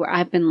 Abby, where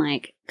I've been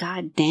like,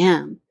 God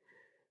damn.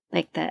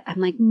 Like that. I'm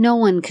like, no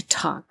one could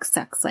talk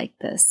sex like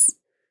this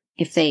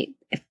if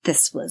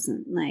this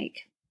wasn't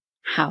like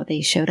how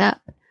they showed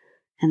up.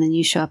 And then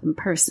you show up in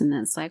person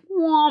and it's like,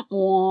 womp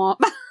womp.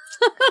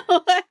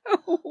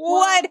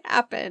 What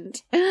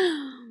happened?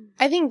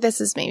 I think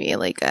this is maybe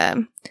like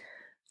a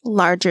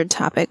larger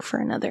topic for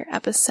another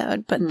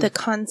episode, but the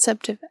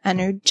concept of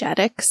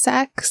energetic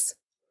sex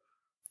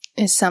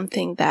is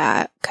something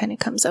that kind of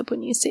comes up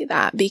when you say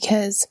that,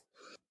 because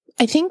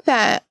I think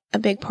that a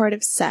big part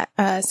of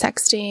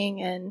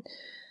sexting and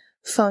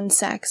phone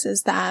sex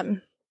is that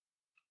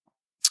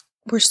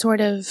we're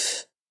sort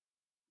of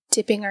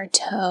dipping our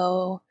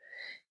toe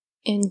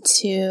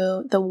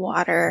into the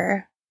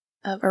water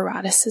of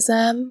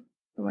eroticism.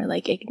 We're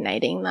like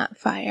igniting that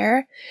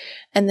fire.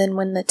 And then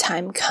when the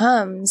time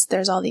comes,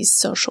 there's all these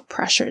social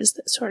pressures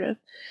that sort of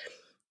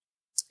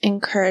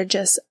encourage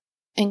us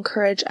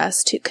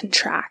to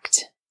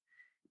contract.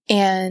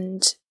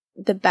 And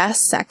the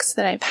best sex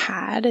that I've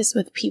had is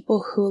with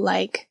people who,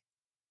 like,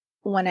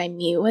 when I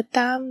meet with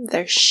them,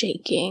 they're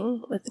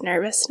shaking with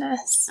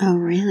nervousness. Oh,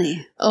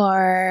 really?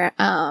 Or,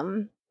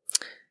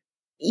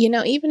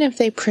 even if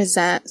they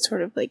present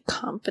sort of like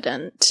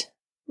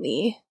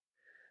confidently,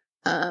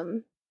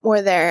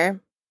 or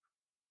they're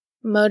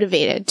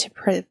motivated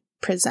to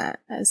present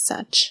as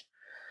such,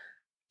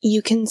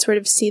 you can sort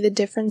of see the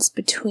difference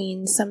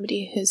between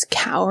somebody who's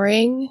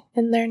cowering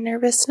in their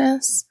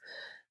nervousness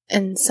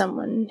and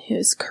someone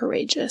who's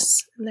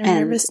courageous in their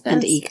nervousness.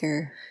 And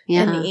eager.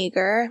 Yeah. And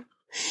eager.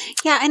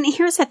 Yeah, and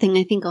here's the thing.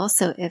 I think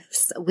also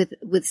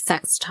with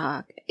sex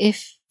talk,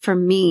 if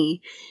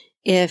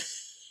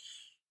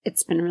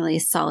it's been really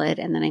solid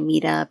and then I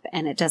meet up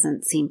and it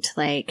doesn't seem to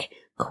like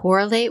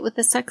correlate with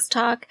the sex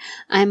talk,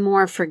 I'm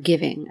more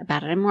forgiving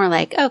about it. I'm more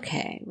like,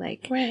 okay,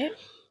 like, right.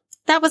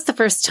 That was the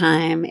first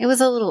time. It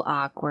was a little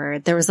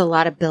awkward. There was a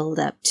lot of build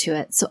up to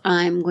it. So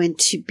I'm going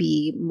to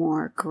be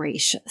more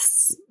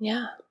gracious.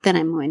 Yeah. Than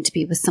I'm going to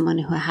be with someone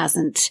who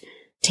hasn't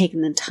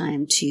taken the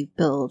time to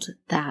build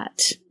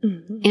that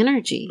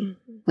energy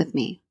with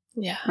me.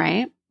 Yeah.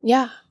 Right?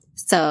 Yeah.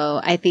 So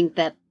I think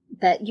that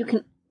you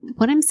can,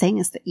 what I'm saying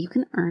is that you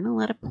can earn a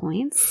lot of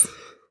points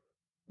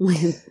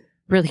with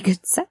really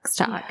good sex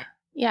talk.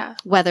 Yeah.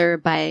 Whether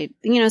by,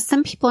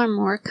 some people are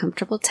more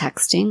comfortable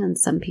texting and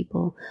some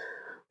people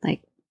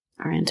like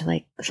are into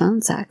like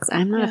phone sex.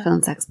 I'm not a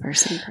phone sex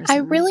person personally. I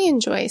really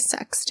enjoy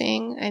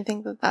sexting. I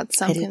think that that's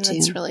something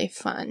that's really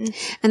fun.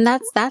 And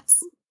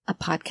that's a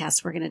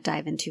podcast we're going to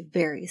dive into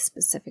very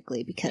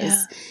specifically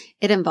because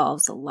it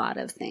involves a lot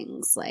of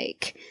things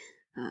like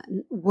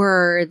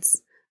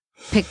words,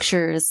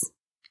 pictures,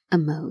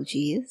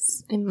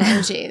 emojis.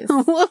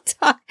 We'll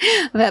talk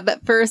about,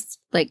 but first,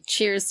 like,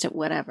 cheers to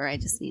whatever. I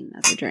just need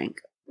another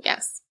drink.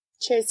 Yes.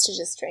 Cheers to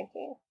just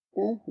drinking.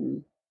 Mm-hmm.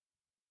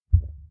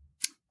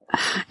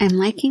 I'm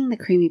liking the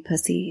creamy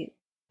pussy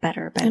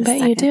better by the second. I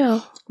bet you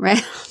do.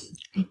 Right?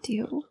 I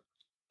do.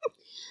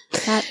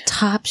 That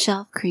top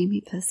shelf creamy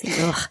pussy.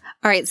 Ugh.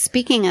 All right.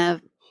 Speaking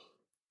of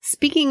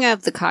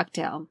the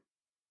cocktail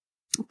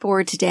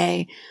for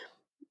today,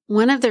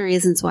 one of the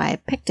reasons why I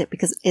picked it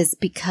is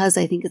because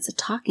I think it's a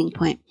talking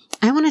point.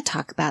 I want to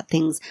talk about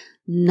things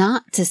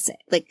not to say,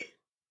 like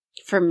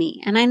for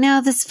me. And I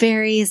know this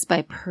varies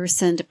by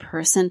person to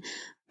person,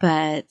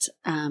 but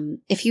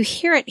if you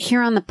hear it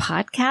here on the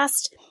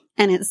podcast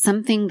and it's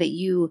something that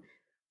you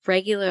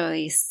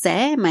regularly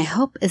say, my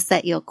hope is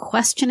that you'll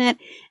question it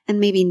and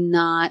maybe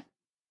not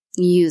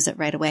use it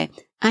right away.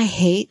 I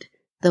hate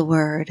the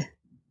word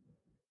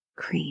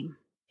cream.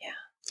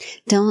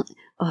 Yeah.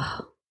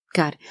 Oh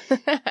God.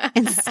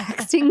 In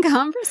sexting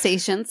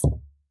conversations,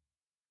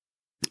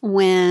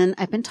 when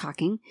I've been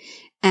talking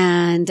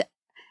and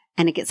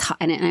it gets hot,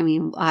 and I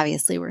mean,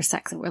 obviously we're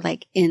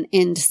like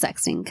into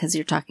sexting because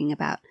you're talking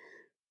about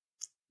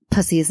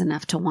pussy is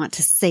enough to want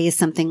to say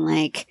something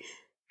like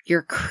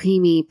your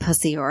creamy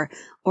pussy or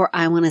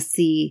I want to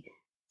see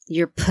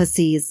your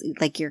pussy's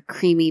like your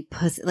creamy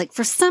pussy. Like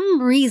for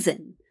some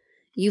reason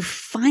you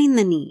find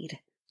the need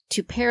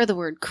to pair the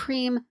word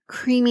cream,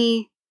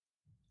 creamy,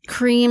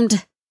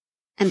 creamed,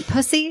 and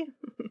pussy.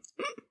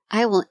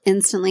 I will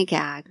instantly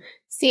gag.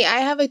 See,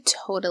 I have a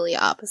totally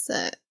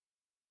opposite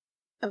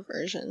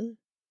aversion.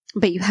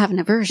 But you have an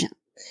aversion.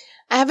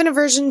 I have an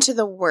aversion to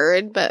the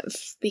word, but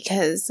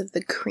because of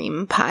the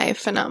cream pie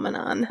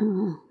phenomenon.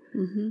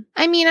 Mm-hmm.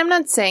 I mean, I'm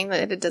not saying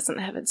that it doesn't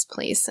have its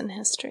place in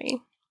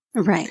history.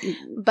 Right.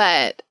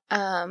 But it's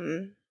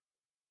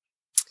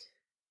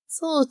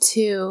a little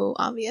too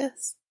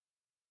obvious.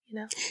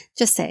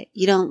 Just say it.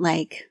 You don't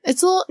like.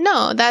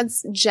 No,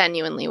 that's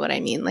genuinely what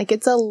I mean. Like,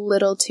 it's a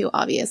little too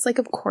obvious. Like,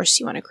 of course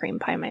you want to cream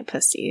pie my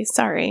pussy.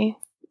 Sorry.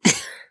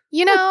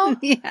 Yeah.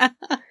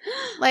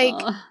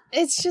 Like,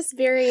 it's just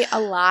a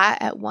lot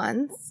at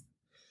once.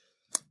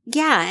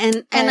 Yeah.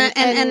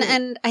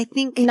 And I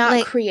think not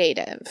like,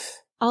 creative.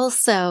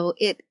 Also,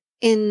 it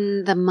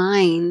in the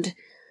mind,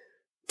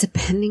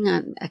 depending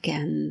on,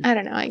 again. I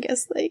don't know. I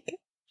guess like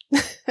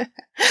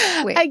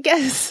Wait. I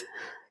guess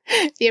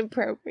the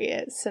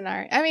appropriate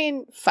scenario. I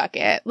mean, fuck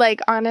it.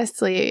 Like,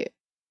 honestly,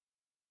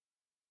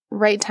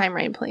 right time,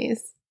 right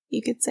place.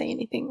 You could say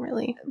anything,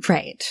 really.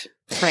 Right.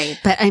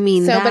 But I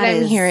mean, but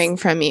I'm hearing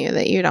from you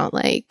that you don't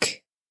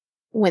like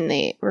when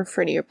they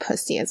refer to your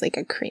pussy as like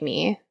a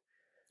creamy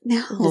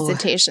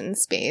visitation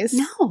space.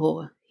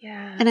 No.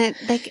 Yeah. And I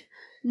like,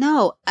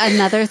 no.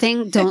 Another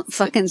thing, don't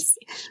fucking.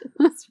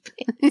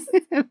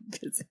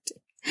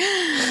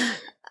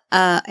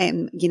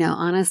 And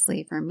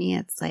honestly, for me,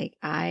 it's like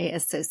I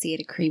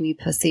associate a creamy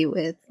pussy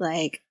with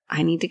like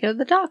I need to go to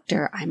the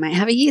doctor. I might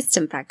have a yeast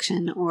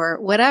infection or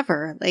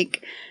whatever.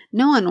 Like,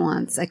 no one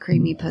wants a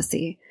creamy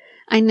pussy.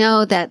 I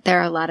know that there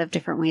are a lot of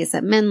different ways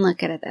that men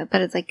look at it,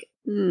 but it's like,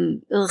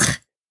 ugh.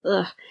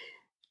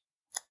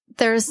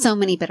 There's so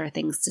many better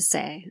things to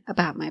say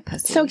about my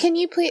pussy. So can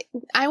you please,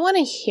 I want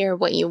to hear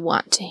what you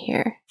want to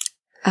hear.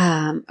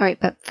 All right.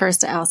 But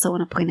first, I also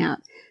want to point out,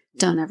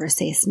 don't ever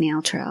say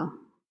snail trail.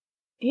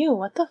 Ew,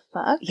 what the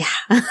fuck?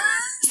 Yeah.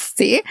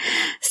 See,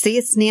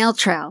 snail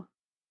trail.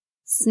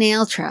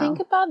 Snail trail. Think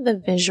about the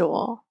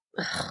visual.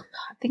 Ugh,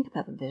 God, think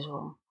about the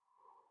visual.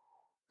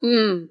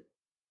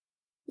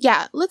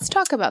 Yeah, let's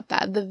talk about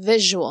that. The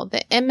visual,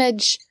 the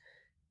image.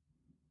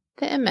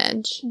 The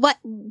image. What?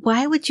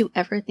 Why would you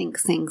ever think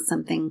saying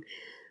something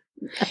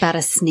about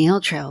a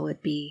snail trail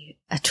would be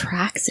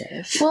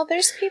attractive? Well,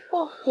 there's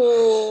people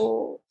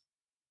who,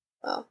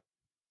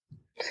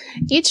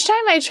 each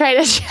time I try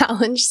to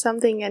challenge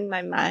something in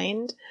my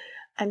mind,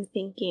 I'm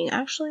thinking,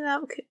 actually,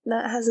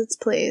 that has its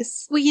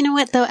place. Well, you know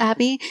what, though,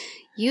 Abby?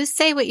 You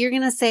say what you're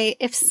going to say.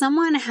 If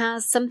someone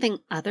has something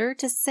other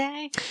to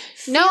say,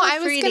 I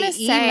was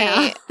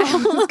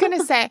going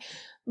to say,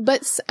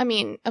 but I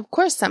mean, of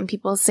course, some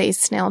people say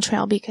snail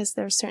trail because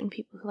there's certain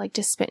people who like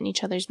to spit in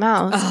each other's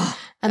mouths. Oh,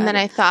 and then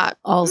I thought,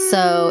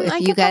 also,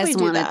 if you guys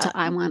wanted to,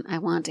 I want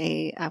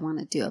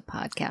to do a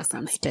podcast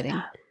on spitting.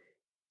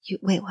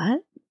 Wait,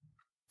 what?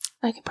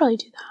 I could probably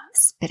do that.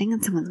 Spitting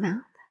in someone's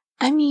mouth?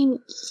 I mean,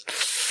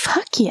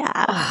 fuck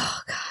yeah. Oh,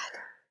 God.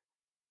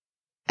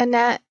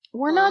 Annette,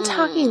 we're not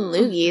talking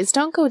loogies.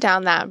 Don't go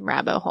down that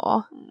rabbit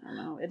hole.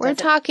 We're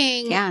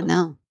talking... Yeah,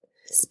 no.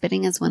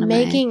 Spitting is one of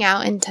making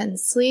out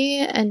intensely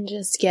and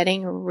just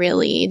getting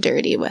really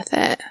dirty with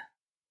it.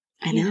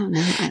 I know.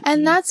 No,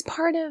 and that's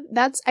part of...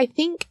 I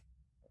think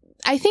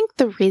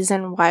the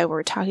reason why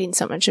we're talking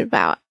so much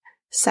about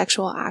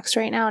sexual acts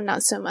right now,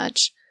 not so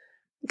much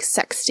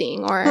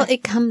sexting or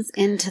it comes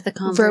into the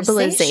conversation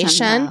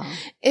verbalization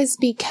is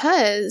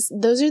because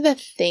those are the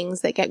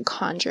things that get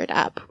conjured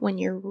up when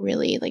you're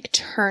really like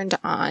turned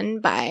on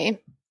by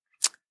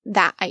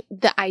the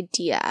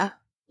idea,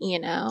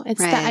 it's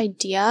the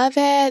idea of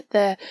it,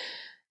 the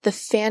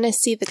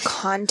fantasy, the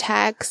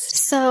context.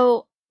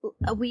 So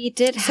we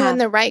did have, so in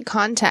the right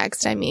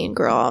context, I mean,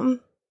 girl,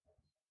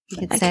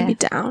 I can be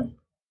down.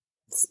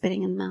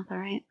 Spitting in the mouth. All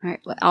right.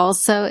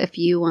 Also, if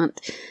you want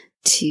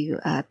to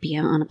be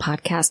on a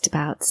podcast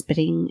about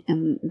spitting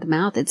in the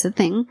mouth, it's a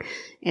thing.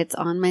 It's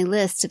on my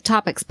list of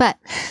topics, but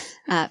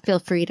feel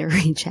free to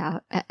reach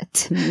out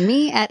to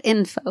me at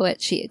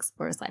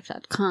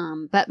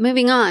info@sheexploreslife.com. But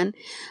moving on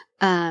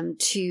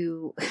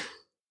to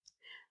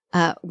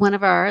one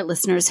of our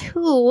listeners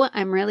who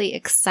I'm really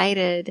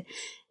excited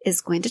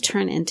is going to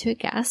turn into a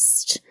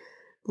guest,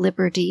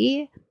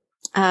 Liberty.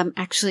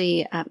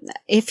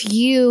 If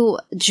you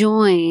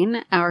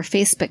join our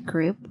Facebook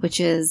group, which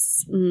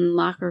is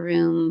Locker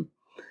Room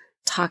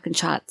Talk and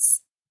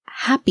Shots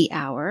Happy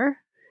Hour,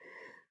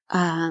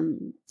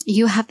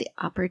 you have the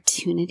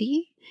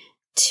opportunity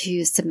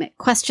to submit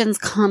questions,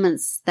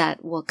 comments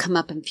that will come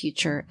up in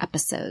future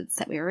episodes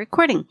that we are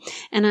recording.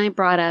 And I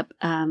brought up,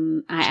 I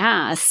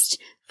asked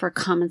for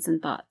comments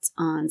and thoughts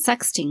on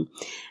sexting.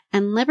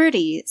 And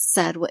Liberty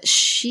said what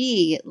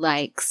she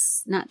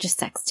likes, not just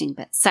sexting,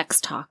 but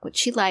sex talk, what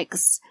she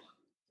likes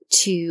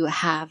to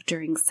have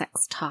during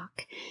sex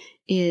talk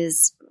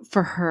is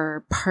for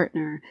her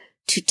partner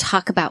to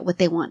talk about what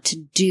they want to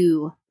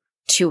do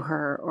to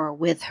her or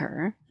with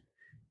her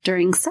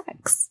during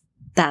sex.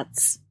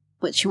 That's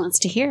what she wants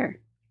to hear.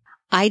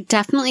 I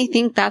definitely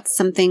think that's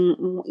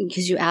something,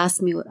 because you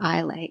asked me what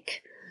I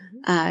like,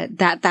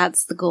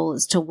 that's the goal,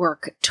 is to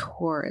work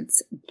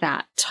towards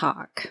that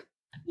talk.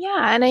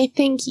 Yeah, and I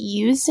think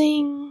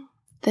using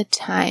the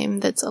time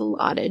that's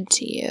allotted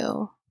to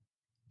you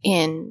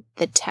in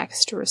the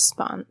text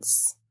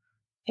response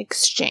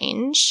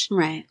exchange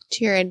right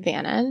to your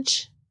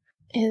advantage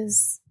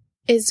is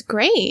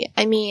great.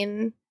 I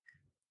mean,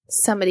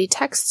 somebody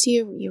texts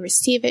you, you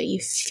receive it, you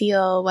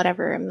feel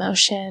whatever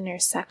emotion or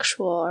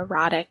sexual,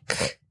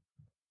 erotic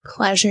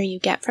pleasure you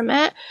get from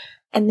it,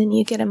 and then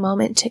you get a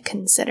moment to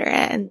consider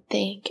it and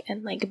think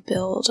and like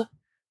build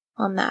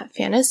on that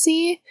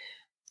fantasy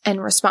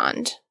and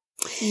respond.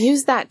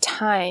 Use that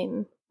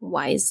time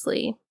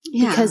wisely.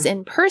 Yeah. Because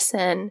in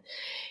person,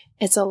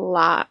 it's a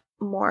lot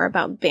more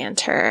about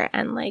banter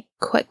and like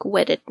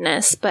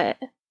quick-wittedness, but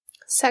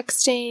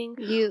sexting,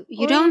 you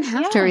don't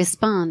have to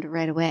respond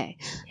right away.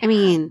 I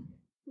mean,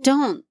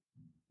 don't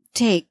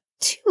take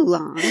too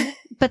long,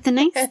 But the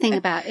nice thing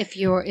about if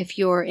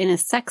you're in a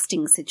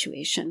sexting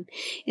situation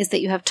is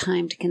that you have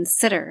time to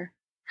consider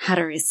how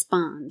to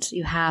respond.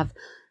 You have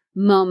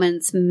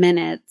moments,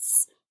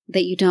 minutes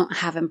that you don't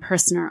have in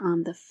person or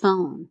on the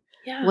phone.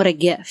 Yeah. What a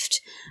gift.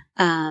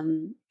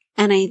 And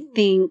I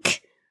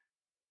think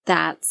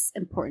that's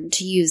important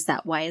to use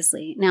that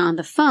wisely. Now on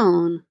the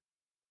phone,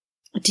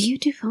 do you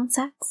do phone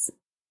sex?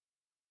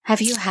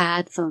 Have you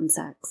had phone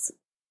sex?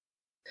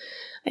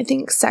 I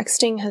think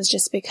sexting has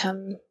just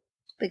become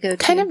The go-to?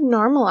 kind of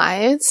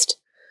normalized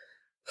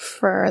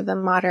for the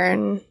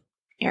modern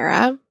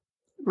era.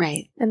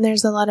 Right. And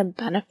there's a lot of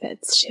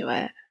benefits to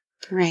it,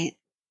 Right.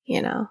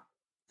 you know?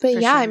 But For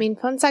yeah, sure. I mean,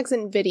 phone sex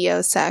and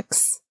video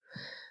sex,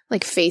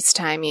 like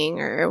FaceTiming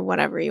or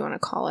whatever you want to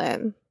call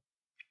it,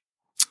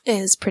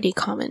 is pretty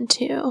common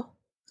too.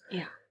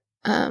 Yeah.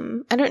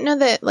 I don't know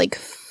that, like,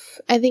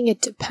 I think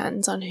it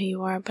depends on who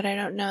you are, but I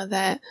don't know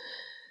that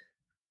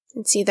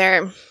it's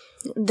either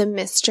the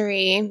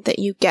mystery that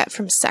you get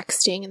from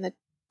sexting and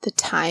the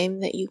time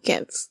that you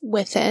get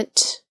with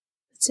it,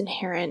 it's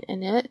inherent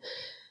in it,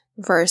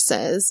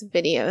 versus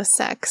video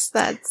sex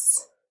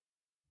that's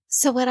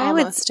So what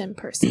almost in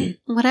person.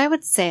 what I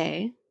would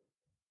say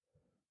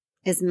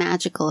is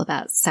magical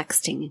about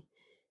sexting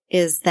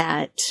is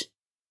that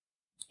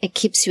it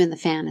keeps you in the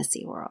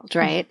fantasy world,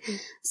 right? Mhm.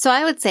 So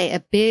I would say a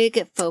big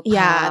faux pas.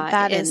 Yeah,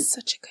 that is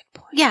such a good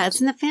point. Yeah, it's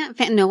in the fan.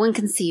 No one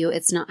can see you.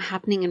 It's not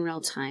happening in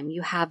real time.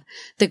 You have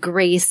the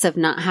grace of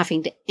not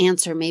having to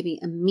answer maybe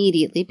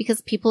immediately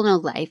because people know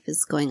life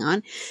is going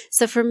on.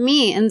 So for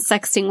me in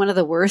sexting, one of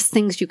the worst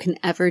things you can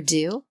ever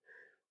do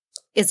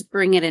is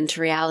bring it into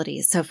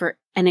reality. So for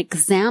an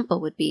example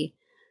would be,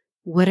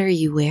 what are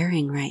you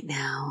wearing right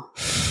now?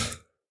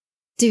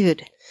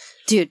 Dude,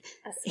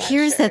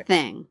 here's the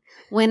thing.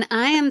 When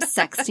I am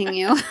sexting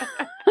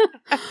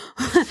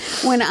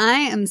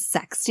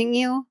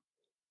you,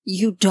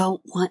 you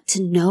don't want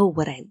to know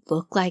what I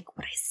look like,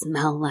 what I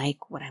smell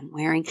like, what I'm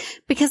wearing,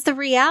 because the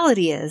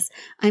reality is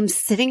I'm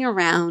sitting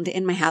around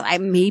in my house.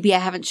 Maybe I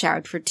haven't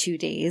showered for 2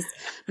 days.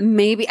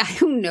 Maybe,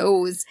 who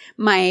knows?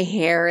 My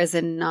hair is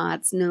in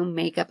knots, no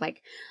makeup.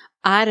 Like,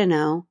 I don't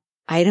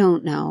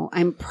know.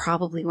 I'm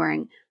probably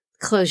wearing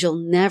clothes you'll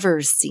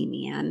never see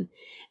me in.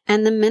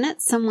 And the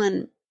minute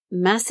someone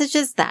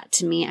messages that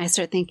to me, I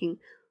start thinking,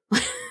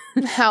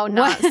 How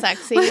not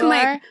sexy you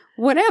are.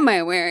 what am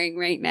I wearing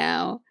right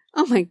now?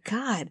 Oh my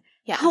God.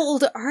 Yeah. How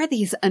old are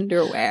these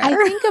underwear? I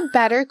think a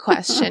better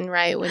question,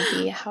 right, would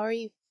be, how are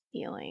you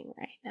feeling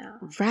right now?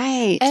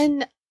 Right.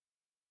 And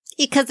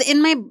because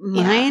in my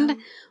mind,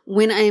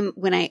 when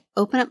I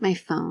open up my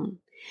phone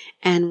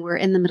and we're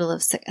in the middle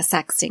of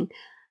sexting,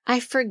 I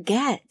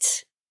forget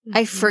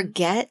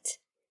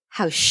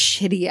how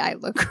shitty I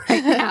look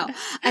right now.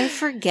 I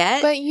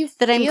forget but you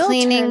that I'm feel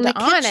cleaning turned the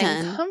on kitchen.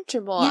 and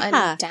comfortable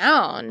Yeah. and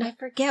down. I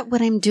forget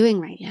what I'm doing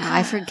right now. Yeah.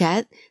 I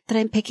forget that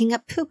I'm picking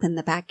up poop in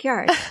the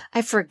backyard.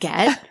 I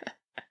forget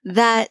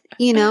that,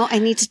 I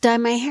need to dye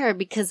my hair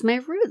because my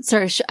roots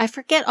are, I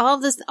forget all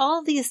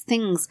these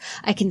things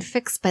I can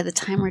fix by the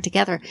time we're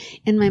together.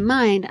 In my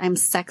mind, I'm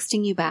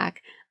sexting you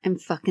back. I'm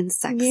fucking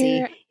sexy.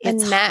 It's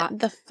It's Annette, hot.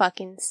 the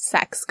fucking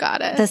sex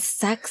goddess. The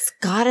sex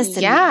goddess in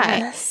me.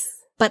 yes.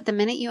 But the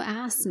minute you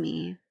ask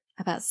me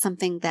about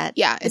something that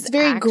It's is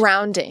very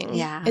grounding.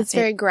 Yeah, It's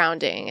very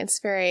grounding. It's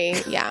very,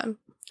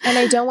 And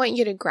I don't want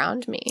you to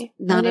ground me.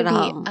 Not I at wanna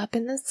all. be up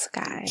in the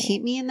sky.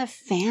 keep me in the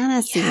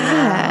fantasy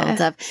Yeah.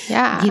 world of,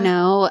 Yeah.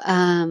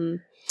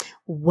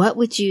 what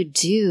would you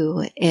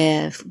do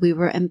if we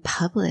were in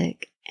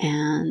public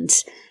and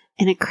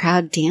in a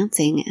crowd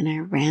dancing and I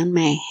ran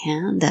my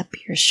hand up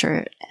your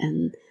shirt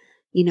and,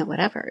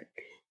 whatever,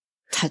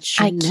 touch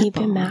your I keep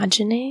nipple.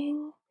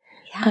 imagining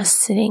us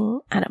sitting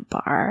at a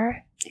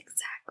bar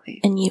Exactly.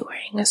 and you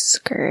wearing a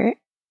skirt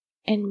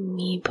and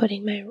me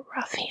putting my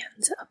rough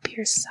hands up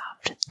your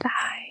soft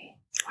thigh.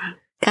 Wow.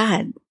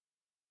 God.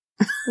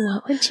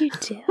 What would you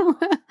do?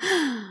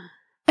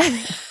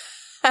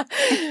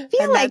 I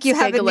feel like you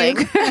have a new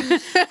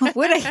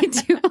what I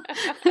do.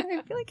 I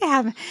feel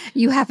like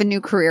you have a new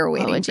career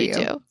waiting What would for you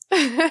do?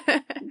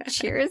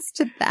 Cheers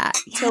to that.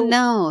 To-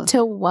 no.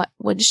 To what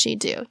would she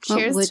do?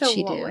 Cheers would to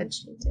she what do? would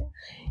she do?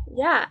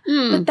 Yeah.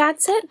 Mm. But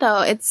that's it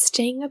though. It's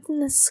staying up in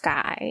the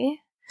sky.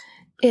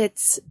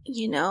 It's,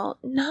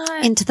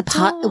 not Into the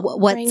don't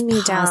what's bring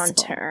me down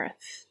possible. to earth.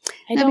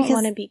 I No, don't because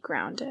want to be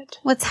grounded.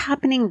 What's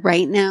happening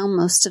right now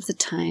most of the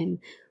time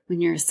when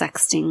you're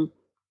sexting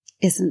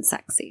isn't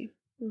sexy.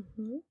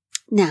 Mm-hmm.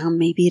 Now,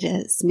 maybe it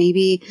is.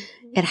 Maybe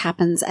it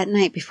happens at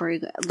night before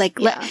you go. Like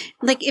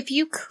if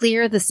you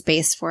clear the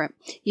space for it,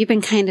 you've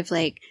been kind of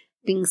like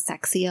being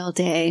sexy all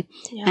day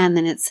and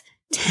then it's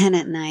 10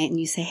 at night and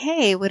you say,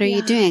 hey, what are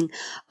you doing?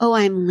 Oh,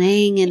 I'm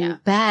laying in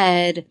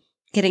bed,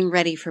 getting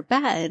ready for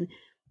bed.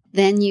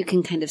 Then you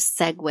can kind of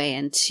segue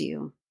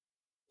into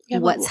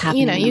what's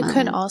happening. in the You could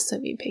moment. also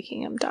be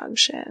picking up dog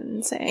shit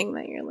and saying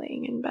that you're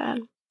laying in bed.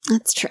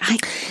 That's true.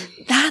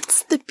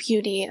 That's the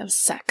beauty of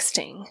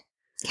sexting.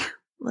 Yeah.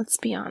 Let's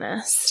be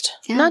honest.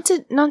 Yeah.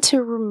 Not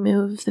to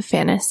remove the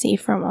fantasy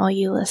from all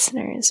you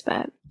listeners,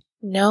 but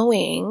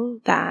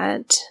knowing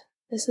that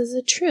this is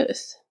a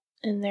truth.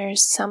 And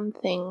there's some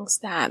things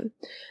that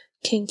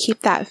can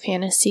keep that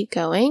fantasy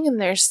going, and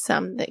there's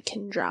some that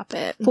can drop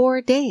it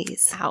 4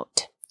 days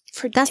out.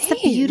 That's the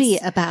beauty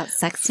about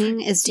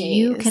sexting is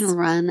you can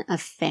run a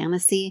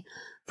fantasy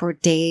for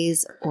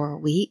days or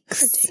weeks.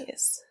 For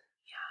days.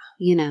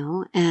 You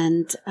know,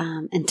 and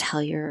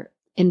until you're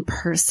in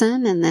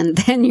person, and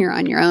then you're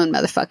on your own,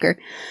 motherfucker.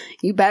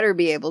 You better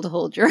be able to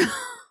hold your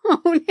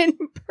own in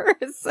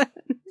person.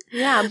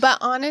 Yeah, but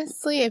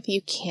honestly, if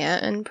you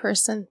can't in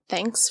person,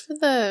 thanks for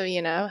the,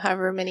 you know,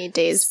 however many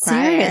days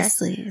prior.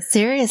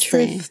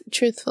 Seriously.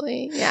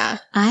 Truthfully, yeah.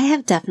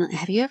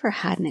 Have you ever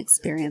had an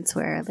experience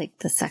where like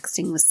the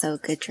sexting was so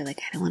good, you're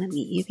like, I don't want to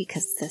meet you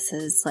because this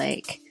is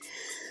like...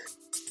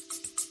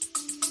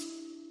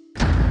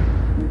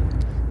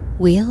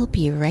 We'll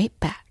be right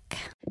back.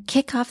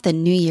 Kick off the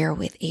new year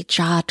with a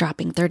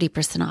jaw-dropping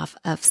 30% off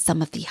of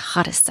some of the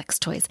hottest sex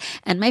toys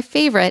and my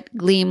favorite,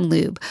 Gleam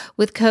Lube,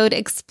 with code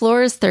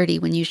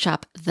EXPLORERS30 when you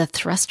shop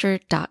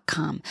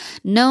thethruster.com.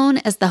 Known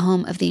as the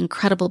home of the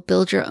incredible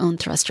Build Your Own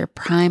Thruster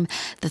Prime,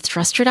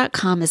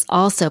 thethruster.com is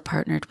also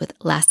partnered with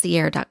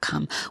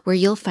Laciere.com, where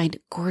you'll find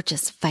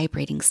gorgeous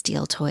vibrating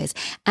steel toys,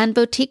 and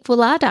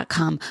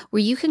BoutiqueVoila.com,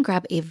 where you can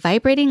grab a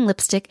vibrating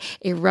lipstick,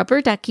 a rubber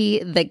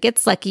ducky that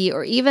gets lucky,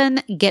 or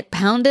even get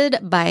pounded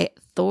by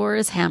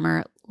Thor's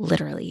hammer,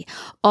 literally,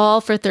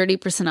 all for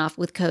 30% off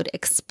with code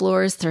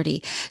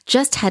EXPLORERS30.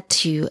 Just head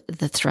to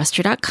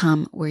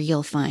thethruster.com where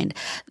you'll find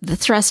The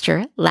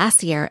Thruster,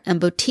 Laciere, and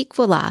Boutique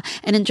Voila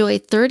and enjoy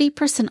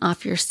 30%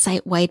 off your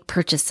site-wide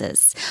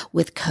purchases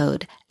with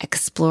code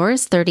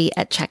EXPLORERS30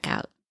 at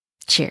checkout.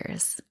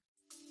 Cheers.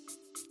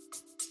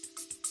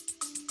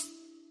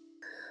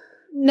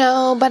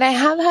 No, but I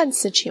have had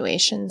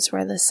situations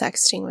where the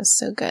sexting was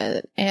so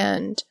good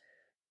and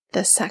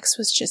the sex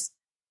was just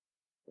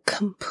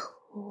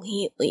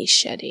completely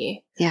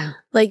shitty. Yeah.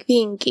 Like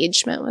the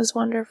engagement was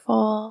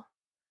wonderful.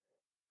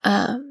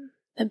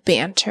 The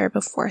banter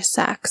before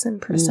sex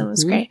in person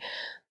was great.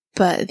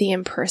 But the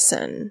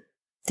in-person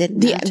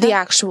the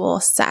actual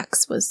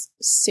sex was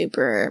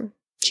super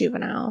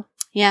juvenile.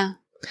 Yeah.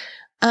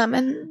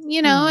 And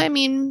you know, I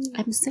mean,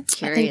 I'm so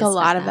curious. I think a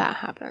lot of that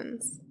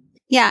happens.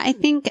 Yeah, I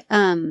think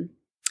and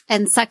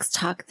sex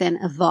talk then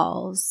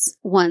evolves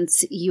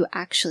once you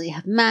actually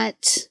have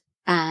met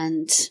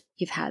and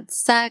you've had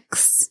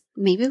sex.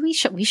 Maybe we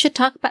should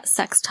talk about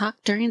sex talk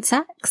during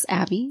sex,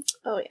 Abby.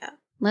 Oh yeah.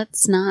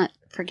 Let's not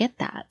forget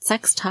that.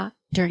 Sex talk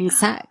during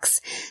sex.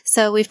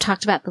 So we've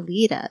talked about the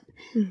lead up,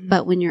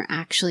 but when you're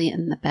actually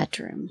in the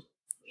bedroom.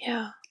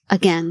 Yeah.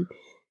 Again,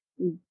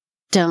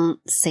 don't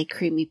say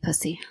creamy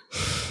pussy.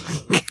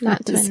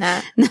 Not doing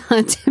that.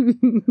 Not to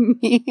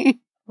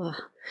me.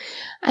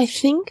 I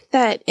think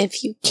that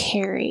if you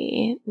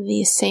carry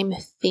the same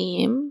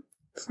theme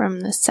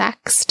from the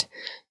sext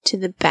to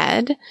the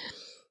bed,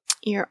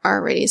 you're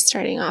already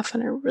starting off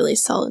on a really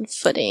solid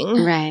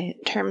footing. Right.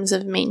 In terms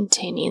of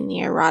maintaining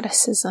the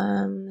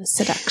eroticism, the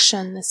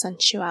seduction, the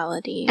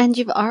sensuality. And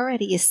you've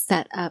already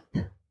set up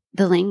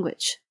the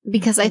language.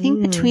 Because I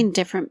think between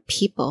different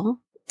people,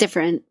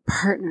 different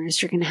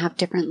partners, you're going to have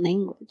different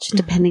language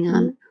depending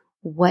on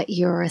what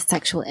your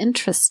sexual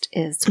interest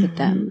is with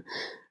them.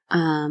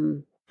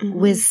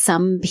 With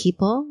some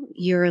people,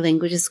 your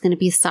language is going to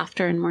be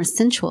softer and more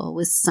sensual.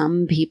 With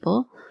some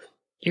people,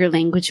 your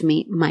language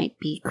might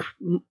be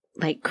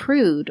like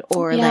crude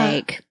or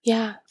like.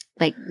 Yeah.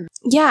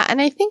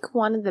 And I think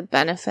one of the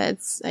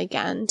benefits,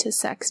 again, to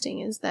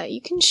sexting is that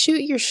you can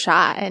shoot your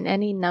shot in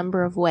any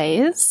number of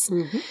ways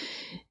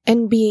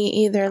and be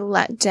either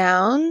let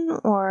down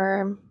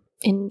or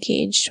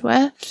engaged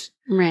with.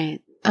 Right.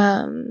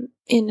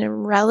 In a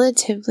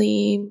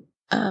relatively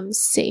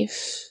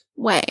safe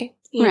way.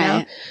 You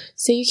know?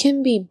 So you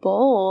can be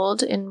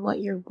bold in what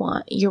you're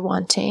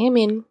wanting. I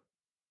mean,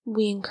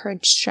 we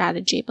encourage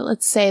strategy, but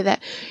let's say that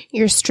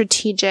you're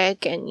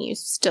strategic and you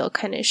still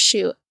kind of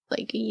shoot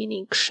like a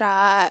unique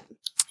shot.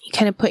 You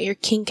kind of put your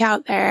kink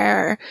out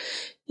there, or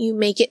you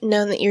make it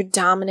known that you're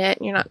dominant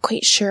and you're not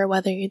quite sure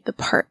whether the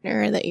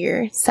partner that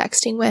you're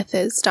sexting with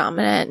is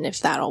dominant and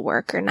if that'll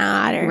work or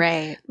not,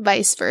 or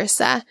vice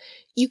versa.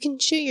 You can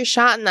shoot your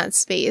shot in that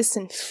space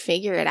and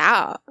figure it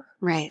out.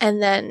 Right.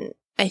 And then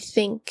I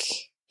think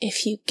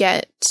if you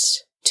get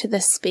to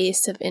the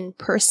space of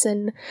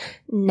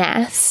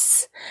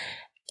in-person-ness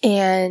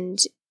and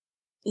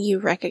you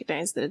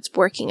recognize that it's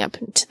working up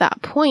to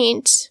that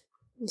point,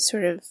 you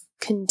sort of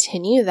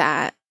continue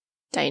that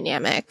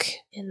dynamic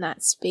in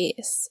that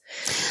space.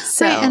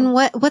 So, right. And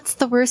what's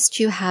the worst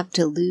you have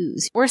to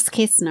lose? Worst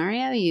case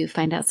scenario, you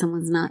find out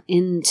someone's not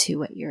into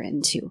what you're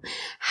into.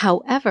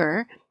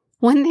 However,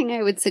 one thing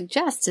I would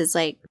suggest is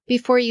like,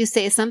 before you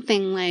say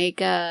something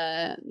like,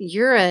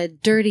 you're a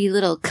dirty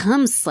little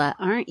cum slut,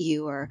 aren't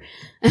you? Or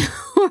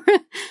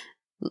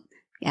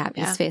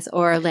Abby's face.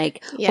 Or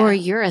like, or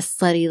you're a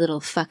slutty little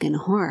fucking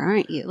whore,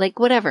 aren't you? Like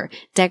whatever.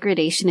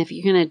 Degradation. If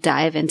you're going to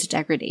dive into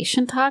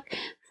degradation talk,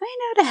 find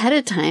out ahead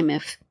of time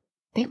if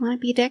they want to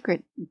be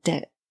degraded.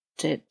 If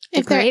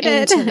they're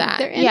into that.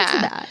 They're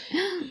into that.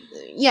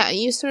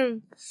 you sort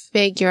of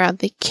figure out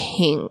the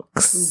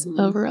kinks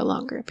over a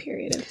longer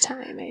period of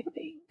time, I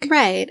think.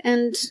 Right.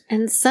 And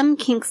some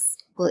kinks,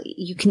 well,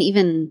 you can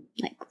even,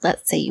 like,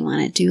 let's say you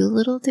want to do a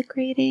little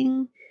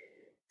degrading.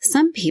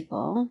 Some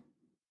people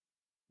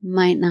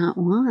might not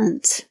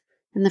want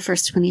in the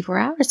first 24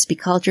 hours to be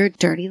called your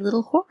dirty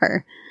little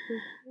whore.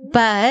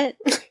 But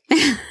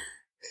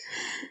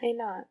May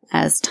not.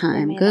 As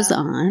time goes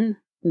on,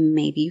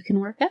 maybe you can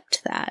work up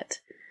to that.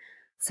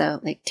 So,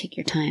 like, take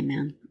your time,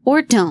 man.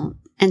 Or don't,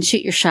 and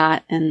shoot your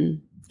shot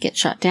and get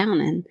shot down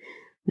and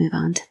move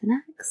on to the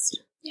next.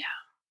 Yeah.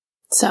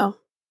 So,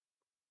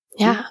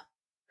 yeah.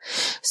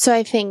 So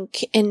I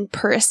think in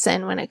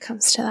person, when it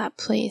comes to that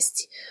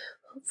place,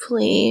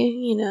 hopefully,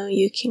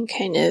 you can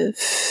kind of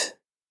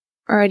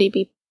already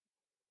be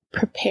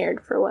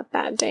prepared for what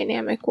that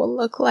dynamic will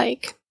look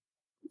like.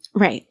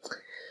 Right.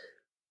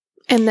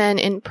 And then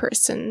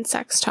in-person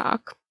sex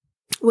talk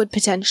would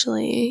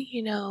potentially,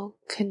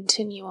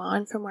 continue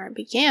on from where it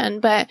began.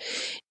 But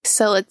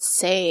so let's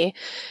say,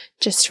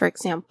 just for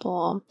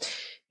example,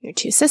 you're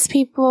two cis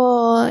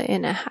people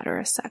in a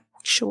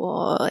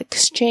heterosexual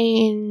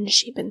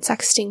exchange. You've been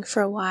sexting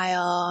for a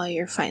while.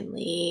 You're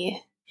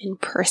finally in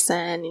person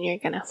and you're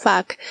going to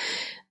fuck.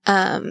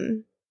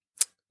 I'm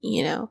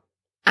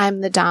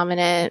the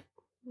dominant,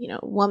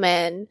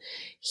 woman.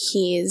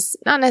 He's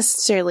not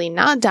necessarily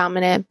not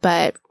dominant,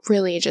 but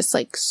really just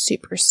like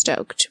super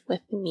stoked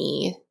with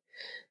me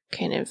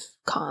kind of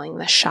calling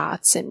the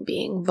shots and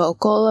being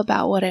vocal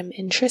about what I'm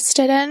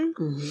interested in.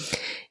 Mm-hmm.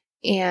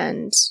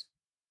 And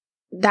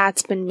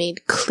that's been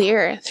made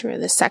clear through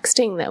the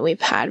sexting that we've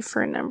had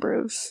for a number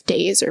of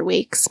days or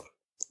weeks.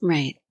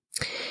 Right.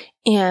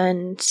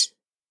 And,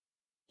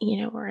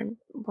 we're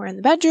in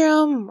the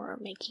bedroom, we're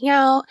making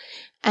out,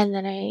 and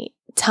then I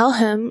tell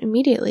him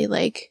immediately,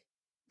 like,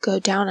 go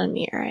down on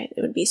me, or it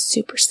would be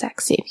super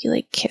sexy if you,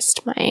 like,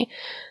 kissed my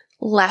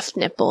left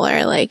nipple,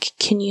 or, like,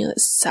 can you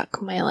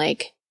suck my,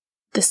 like,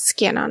 the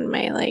skin on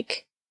my,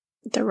 like,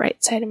 the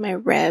right side of my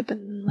rib,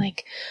 and,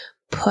 like,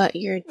 put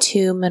your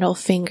two middle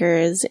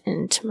fingers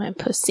into my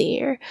pussy,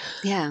 or,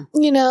 yeah,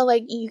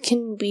 like, you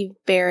can be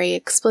very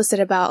explicit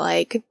about,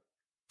 like,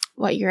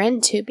 what you're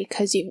into,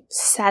 because you've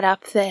set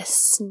up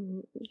this,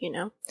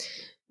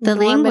 the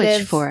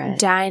language for it,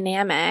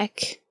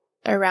 dynamic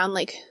around,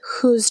 like,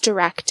 who's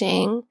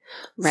directing,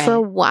 right,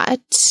 for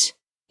what,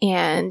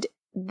 and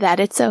that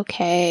it's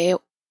okay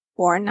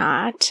or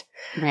not,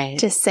 right,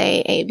 to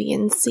say A, B,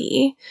 and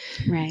C.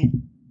 Right.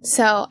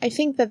 So I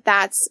think that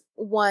that's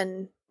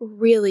one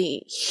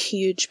really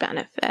huge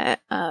benefit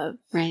of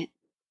right,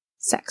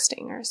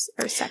 sexting or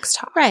sex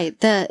talk. Right.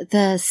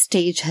 The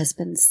stage has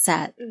been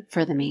set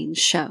for the main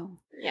show.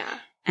 Yeah.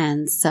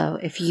 And so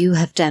if you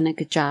have done a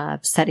good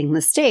job setting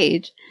the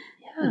stage,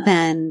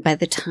 then by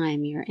the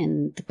time you're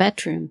in the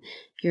bedroom,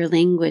 your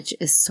language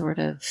is sort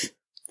of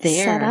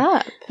there. Set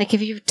up. Like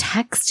if you've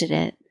texted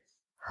it,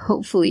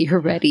 hopefully you're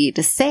ready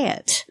to say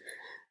it.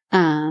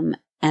 And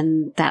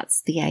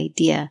that's the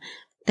idea.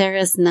 There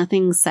is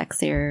nothing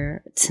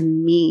sexier to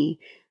me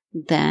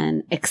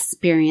than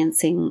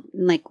experiencing,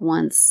 like,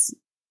 once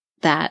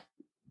that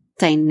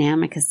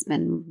dynamic has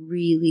been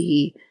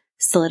really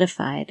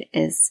solidified,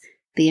 is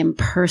the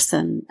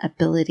in-person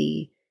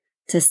ability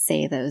to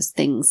say those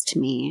things to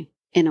me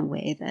in a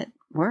way that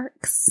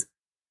works,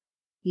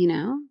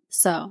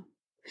 So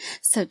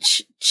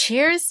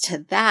cheers to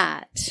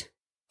that.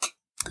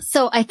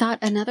 So I thought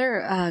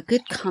another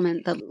good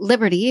comment that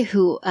Liberty,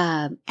 who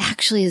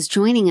actually is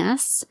joining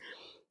us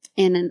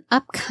in an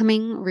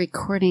upcoming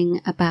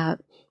recording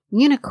about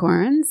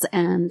unicorns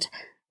and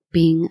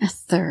being a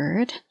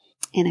third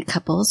in a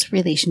couple's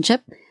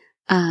relationship,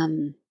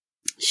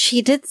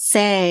 she did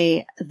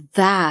say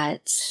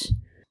that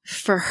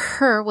for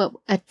her,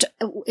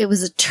 it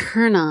was a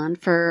turn on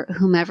for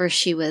whomever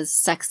she was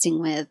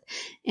sexting with.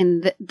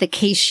 In the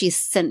case she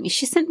sent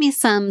me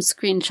some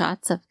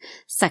screenshots of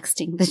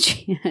sexting that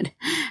she had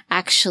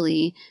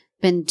actually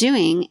been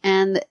doing,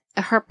 and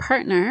her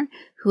partner,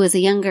 who was a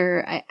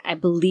younger, I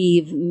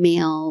believe,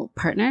 male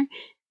partner,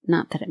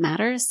 not that it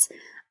matters,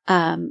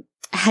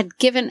 had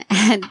given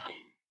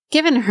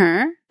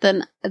her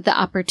the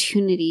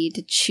opportunity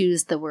to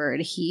choose the word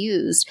he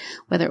used,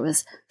 whether it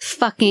was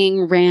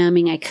fucking,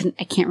 ramming. I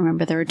can't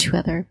remember. There were two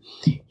other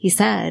he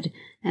said,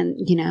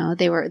 and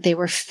they were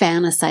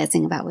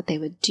fantasizing about what they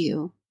would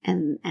do,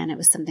 and it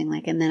was something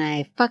like, and then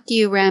I fuck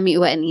you, ram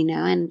you, and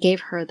and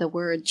gave her the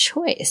word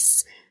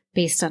choice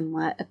based on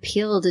what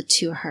appealed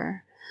to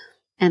her,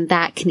 and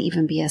that can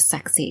even be a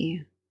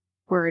sexy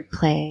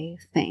wordplay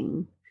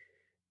thing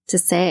to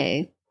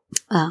say.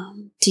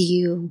 Do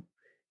you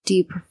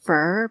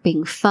prefer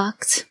being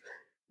fucked,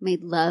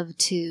 made love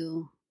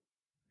to,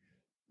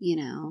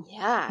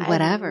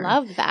 whatever? I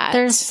love that.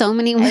 There's so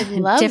many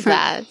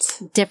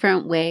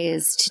different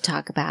ways to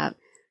talk about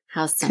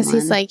how someone... Because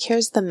he's like,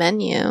 here's the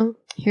menu.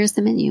 Here's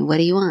the menu. What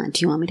do you want?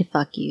 Do you want me to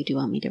fuck you? Do you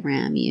want me to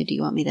ram you? Do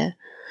you want me to...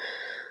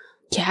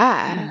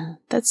 Yeah,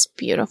 that's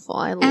beautiful.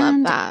 I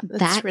love that.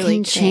 That's that really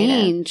can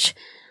change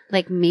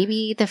Like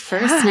maybe the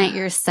first night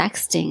you're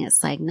sexting,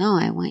 it's like, no,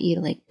 I want you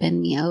to like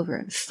bend me over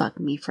and fuck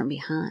me from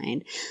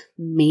behind.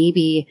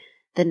 Maybe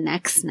the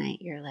next night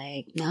you're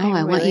like, no,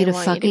 I want you to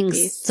fucking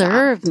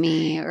serve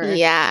me, or,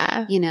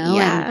 you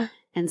know,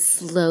 and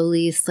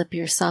slowly slip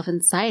yourself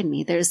inside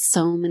me. There's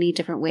so many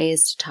different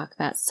ways to talk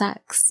about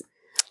sex.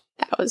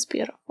 That was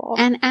beautiful.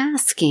 And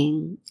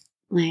asking,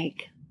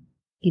 like,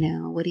 you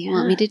know, what do you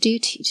want me to do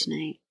to you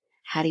tonight?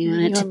 How do you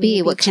want it to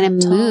be? What kind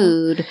of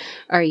mood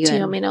are you in? Do you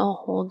want me to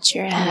hold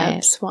your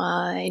hips while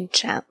I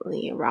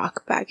gently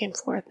rock back and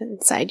forth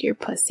inside your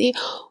pussy?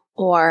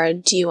 Or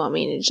do you want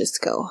me to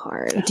just go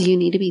hard? Do you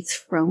need to be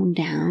thrown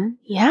down?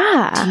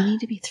 Yeah. Do you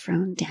need to be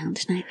thrown down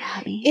tonight,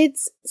 Abby?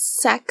 It's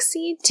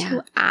sexy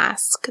to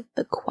ask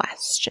the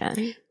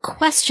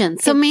question.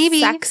 So maybe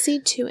sexy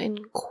to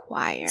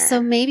inquire.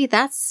 So maybe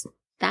that's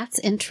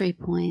entry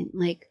point.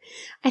 Like,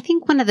 I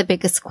think one of the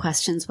biggest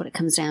questions, what it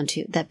comes down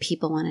to, that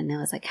people want to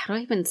know is like, how do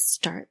I even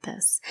start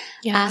this?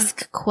 Yeah.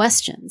 Ask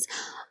questions.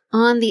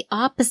 On the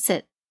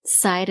opposite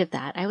side of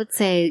that, I would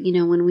say, you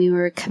know, when we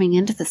were coming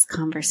into this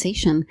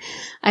conversation,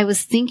 I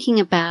was thinking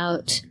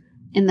about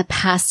in the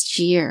past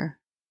year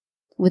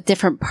with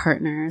different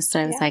partners. So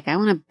I was like, I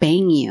want to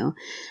bang you.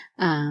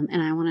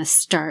 And I want to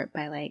start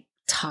by like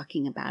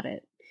talking about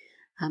it.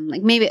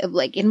 Like maybe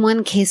like in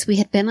one case we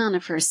had been on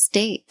a first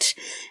date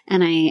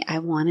and I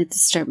wanted to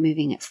start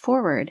moving it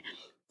forward.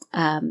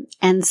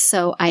 And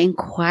so I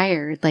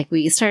inquired, like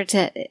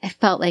I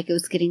felt like it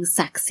was getting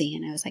sexy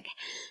and I was like,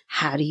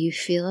 how do you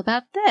feel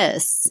about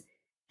this?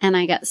 And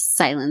I got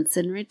silence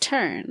in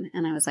return.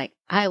 And I was like,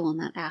 I will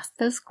not ask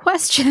those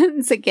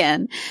questions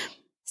again.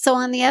 So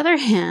on the other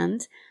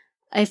hand,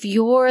 if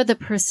you're the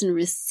person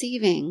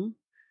receiving,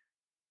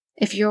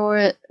 if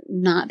you're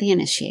not the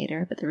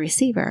initiator, but the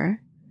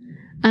receiver,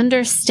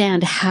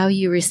 understand how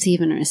you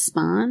receive and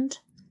respond.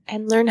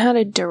 And learn how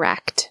to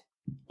direct.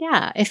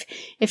 Yeah.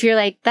 If you're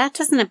like, that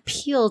doesn't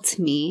appeal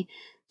to me,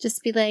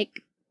 just be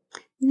like,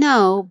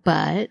 no,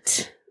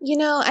 but. You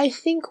know, I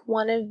think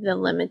one of the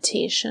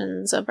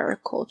limitations of our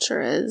culture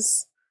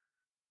is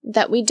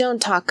that we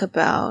don't talk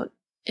about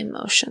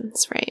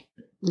emotions, right?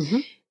 Mm-hmm.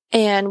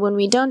 And when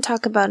we don't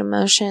talk about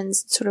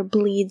emotions, it sort of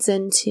bleeds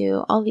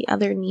into all the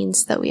other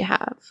needs that we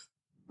have,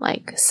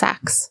 like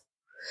sex.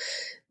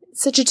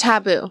 It's such a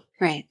taboo.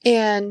 Right.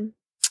 And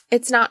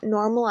it's not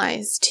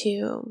normalized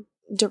to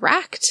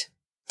direct,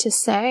 to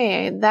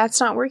say, that's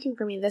not working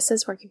for me, this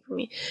is working for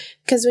me.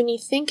 Because when you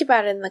think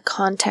about it in the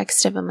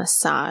context of a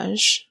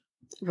massage,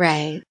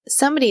 right,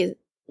 somebody's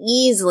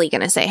easily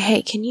going to say,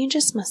 hey, can you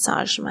just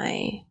massage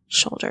my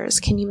shoulders?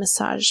 Can you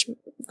massage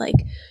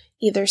like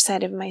either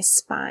side of my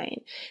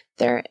spine?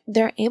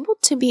 They're able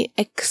to be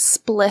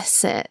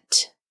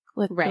explicit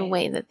with the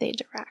way that they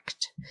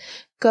direct.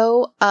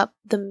 Go up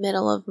the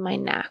middle of my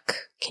neck.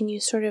 Can you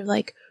sort of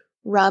like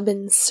rub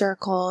in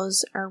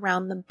circles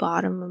around the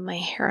bottom of my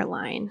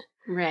hairline?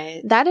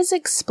 Right. That is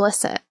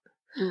explicit.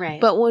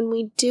 Right. But when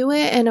we do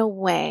it in a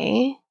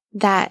way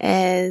that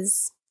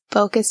is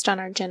focused on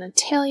our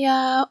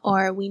genitalia,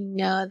 or we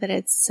know that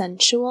it's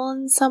sensual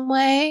in some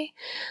way,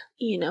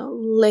 you know,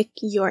 lick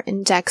your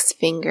index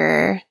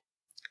finger,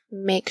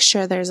 make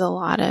sure there's a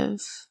lot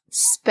of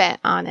spit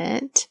on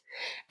it,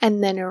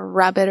 and then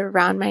rub it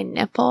around my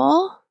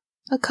nipple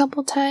a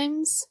couple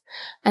times,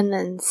 and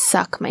then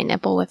suck my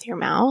nipple with your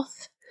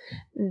mouth.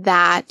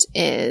 That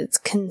is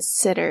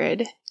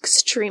considered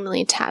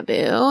extremely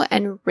taboo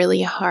and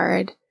really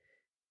hard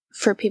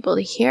for people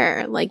to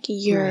hear. Like,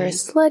 you're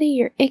slutty,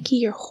 you're icky,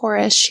 you're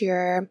whorish,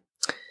 you're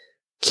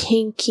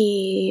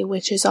kinky,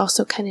 which is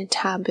also kind of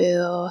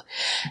taboo.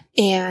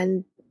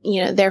 And,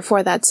 you know,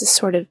 therefore that's a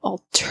sort of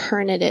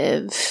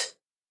alternative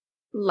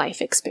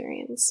life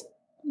experience.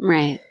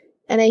 Right.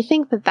 And I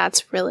think that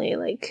that's really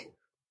like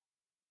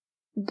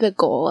the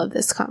goal of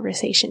this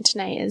conversation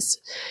tonight, is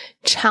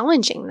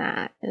challenging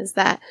that, is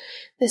that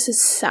this is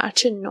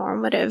such a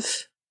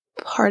normative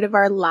part of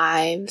our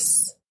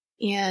lives,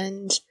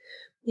 and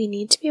we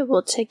need to be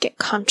able to get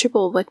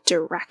comfortable with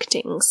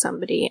directing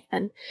somebody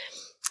and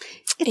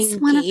it's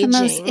engaging. One of the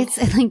most,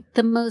 it's like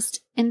the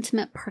most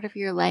intimate part of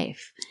your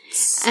life.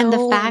 So and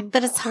the fact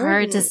that it's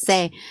hard to important.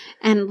 say,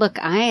 and look,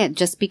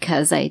 just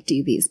because I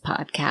do these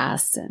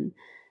podcasts and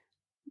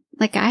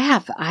like I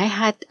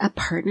had a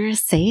partner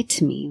say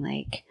to me,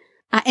 like,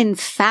 in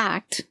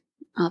fact,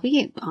 I'll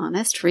be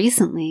honest,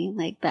 recently,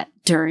 like that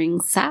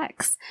during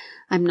sex,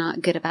 I'm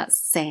not good about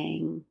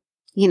saying,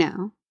 you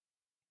know,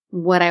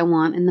 what I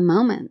want in the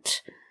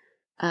moment.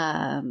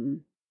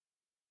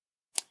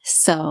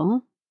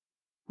 So,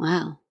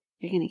 wow,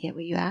 you're going to get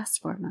what you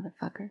asked for,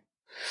 motherfucker.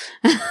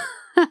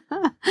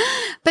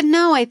 But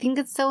no, I think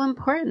it's so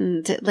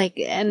important. Like,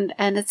 and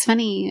it's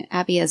funny,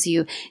 Abby, as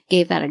you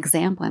gave that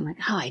example, I'm like,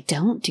 oh, I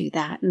don't do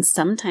that. And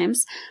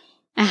sometimes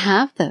I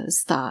have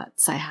those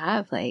thoughts. I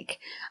have like,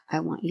 I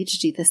want you to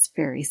do this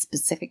very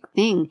specific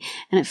thing.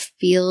 And it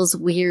feels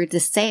weird to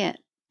say it.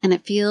 And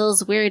it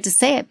feels weird to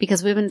say it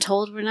because we've been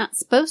told we're not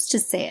supposed to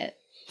say it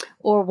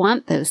or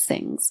want those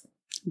things.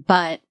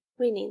 But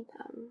we need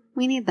them.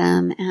 We need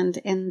them. And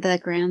in the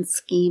grand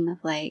scheme of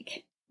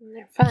like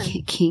They're fun.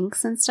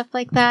 kinks and stuff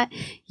like that,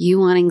 you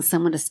wanting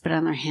someone to spit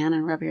on their hand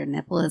and rub your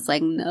nipple is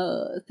like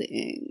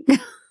nothing.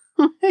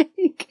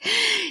 Like,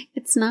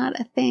 it's not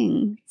a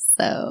thing.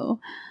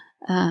 So,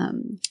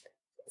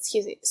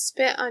 excuse me,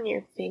 spit on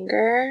your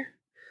finger,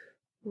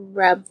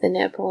 rub the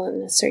nipple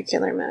in a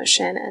circular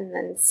motion, and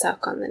then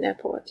suck on the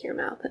nipple with your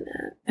mouth in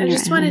it. I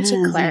just wanted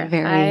to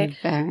clarify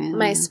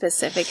my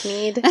specific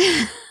need.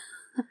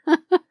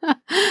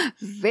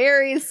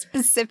 Very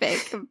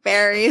specific.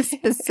 Very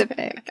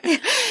specific.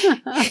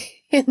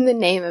 In the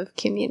name of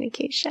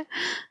communication.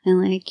 I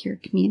like your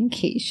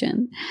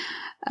communication.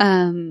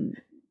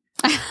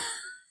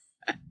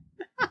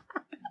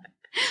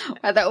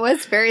 Wow, that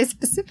was very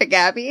specific,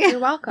 Abby. You're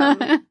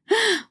welcome.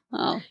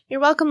 Well, you're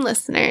welcome,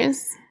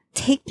 listeners.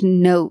 Take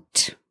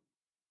note.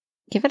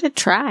 Give it a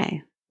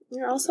try.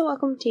 You're also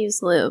welcome to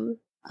use lube.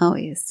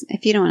 Always.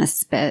 If you don't want to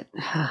spit.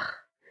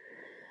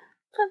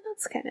 But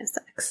that's kind of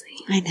sexy.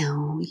 I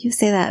know. You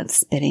say that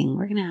spitting.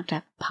 We're going to have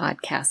a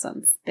podcast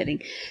on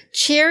spitting.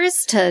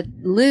 Cheers to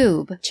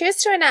lube. Cheers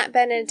to Annette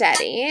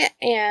Benedetti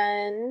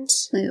and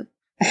lube.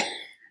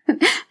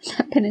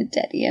 Annette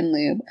Benedetti and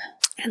lube.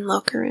 And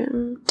locker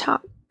room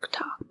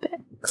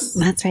topics.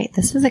 That's right.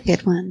 This was a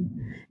good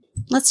one.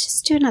 Let's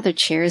just do another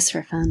cheers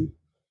for fun.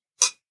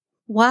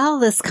 While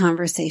this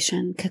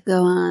conversation could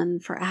go on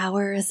for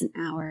hours and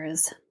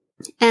hours,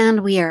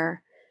 and we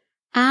are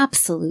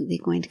absolutely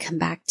going to come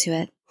back to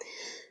it,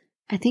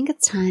 I think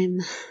it's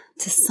time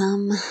to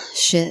sum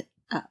shit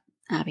up,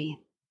 Abby.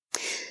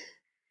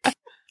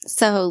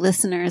 So,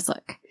 listeners,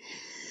 look.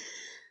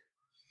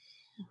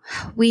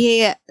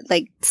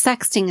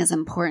 Sexting is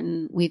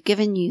important. We've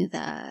given you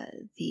the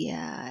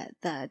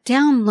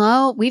down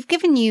low. We've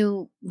given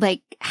you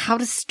how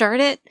to start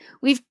it.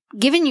 We've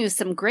given you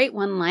some great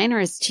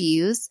one-liners to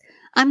use.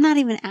 I'm not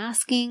even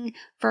asking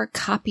for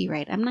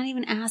copyright. I'm not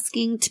even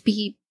asking to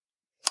be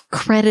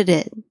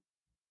credited.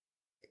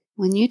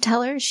 When you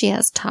tell her she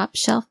has top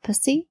shelf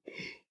pussy,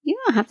 you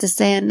don't have to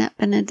say Annette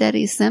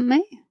Benedetti sent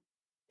me.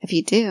 If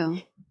you do,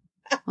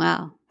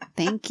 well,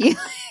 thank you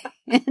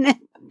in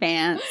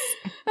advance.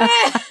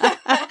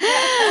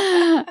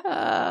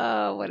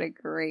 Oh, what a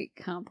great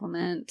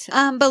compliment.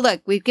 But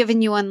look, we've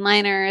given you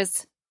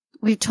one-liners.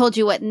 We've told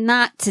you what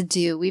not to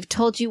do. We've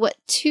told you what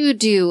to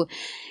do.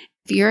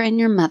 If you're in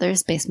your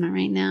mother's basement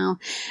right now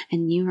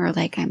and you are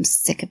like, I'm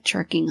sick of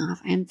jerking off,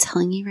 I'm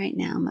telling you right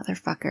now,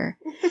 motherfucker,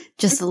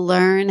 just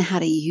learn how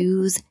to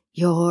use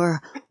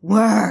your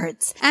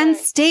words and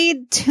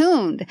stay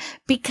tuned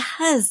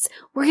because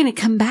we're going to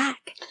come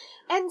back.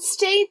 And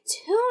stay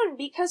tuned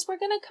because we're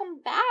going to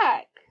come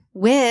back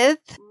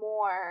with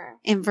more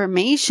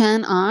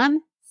information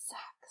on sex,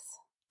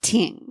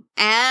 ting,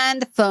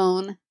 and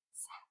phone,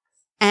 sex,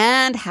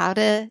 and how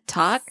to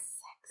talk.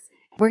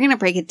 We're going to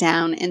break it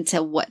down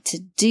into what to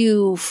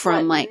do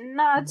from what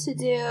not to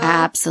do.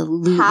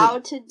 Absolutely. How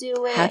to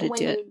do it. How to when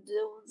do it.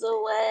 You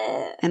do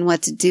it. And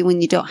what to do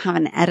when you don't have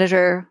an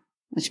editor,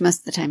 which most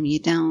of the time you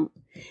don't.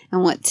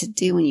 And what to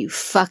do when you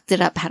fucked it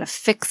up, how to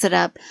fix it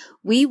up.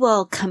 We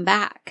will come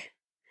back.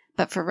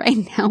 But for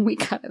right now, we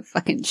got to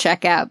fucking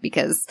check out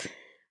because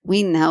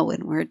we know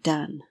when we're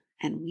done.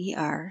 And we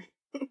are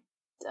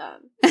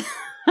done.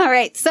 All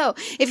right. So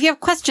if you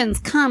have questions,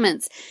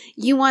 comments,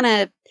 you want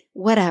to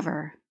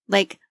whatever.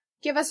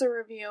 Give us a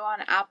review on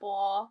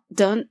Apple.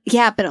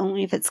 But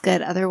only if it's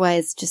good.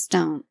 Otherwise, just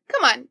don't.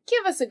 Come on,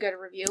 give us a good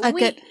review.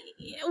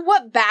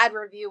 What bad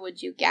review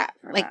would you get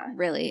for that?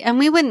 Really? And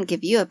we wouldn't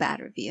give you a bad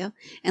review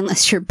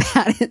unless you're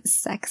bad at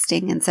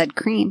sexting and said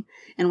cream,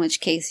 in which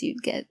case you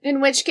get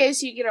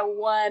a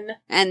 1.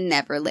 And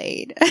never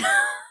laid.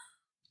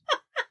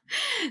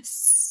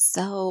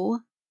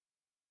 So,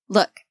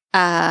 look,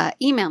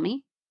 email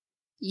me.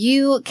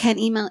 You can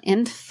email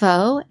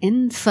info at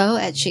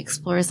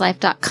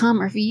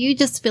sheexplorerslife.com, or if you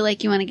just feel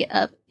like you want to get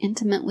up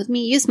intimate with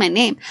me, use my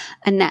name,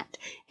 Annette,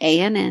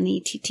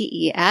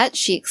 ANNETTE, at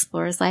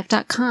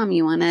sheexplorerslife.com.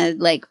 You want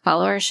to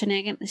follow our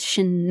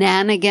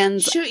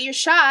shenanigans. Shoot your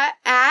shot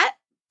at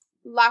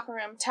Locker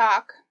Room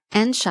Talk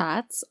and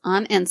Shots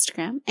on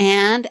Instagram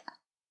and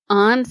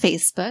on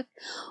Facebook,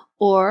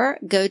 or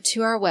go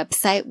to our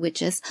website,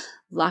 which is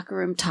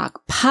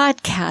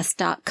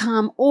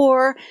lockerroomtalkpodcast.com,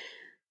 or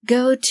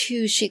go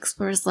to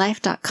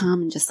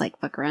sheexplorerslife.com and just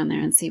fuck around there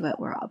and see what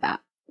we're all about.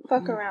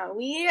 Fuck around.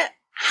 We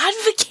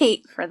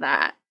advocate for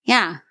that.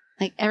 Yeah.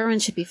 Everyone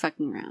should be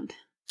fucking around.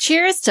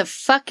 Cheers to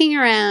fucking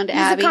around, Use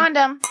Abby. a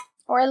condom.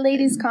 Or a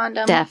lady's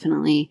condom.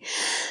 Definitely.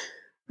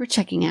 We're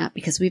checking out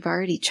because we've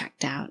already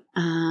checked out.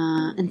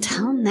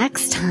 Until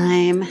next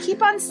time.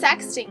 Keep on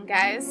sexting,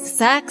 guys.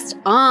 Sext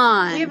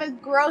on. We have a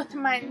growth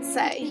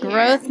mindset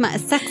here.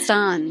 Sext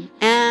on.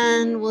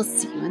 And we'll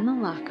see you in the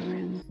locker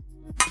room.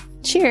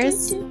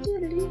 Cheers.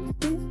 Ring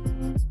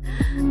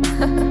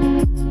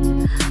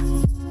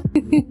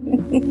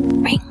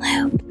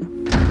loop.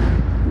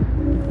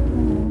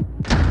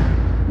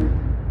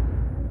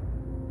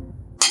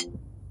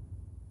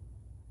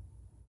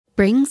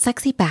 Bring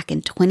sexy back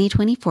in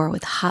 2024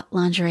 with hot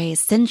lingerie,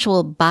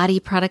 sensual body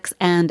products,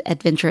 and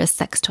adventurous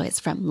sex toys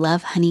from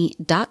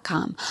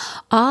lovehoney.com,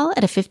 all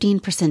at a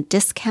 15%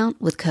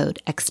 discount with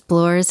code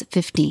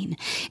EXPLORES15.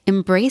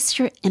 Embrace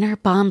your inner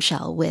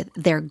bombshell with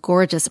their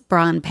gorgeous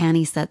bra and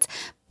panty sets,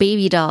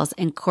 baby dolls,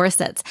 and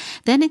corsets.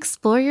 Then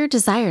explore your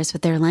desires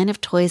with their line of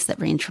toys that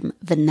range from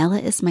vanilla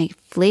is my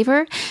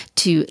flavor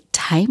to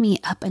tie me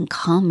up and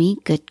call me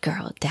good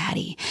girl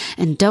daddy.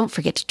 And don't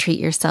forget to treat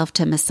yourself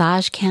to a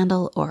massage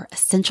candle or a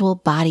sensual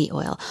body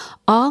oil,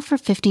 all for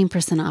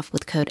 15% off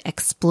with code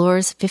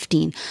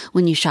EXPLORES15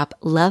 when you shop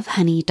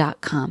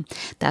lovehoney.com.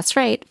 That's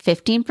right,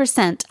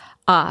 15%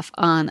 off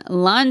on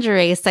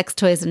lingerie, sex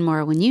toys, and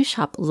more when you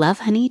shop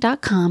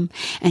lovehoney.com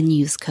and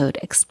use code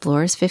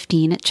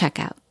EXPLORES15 at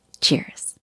checkout. Cheers.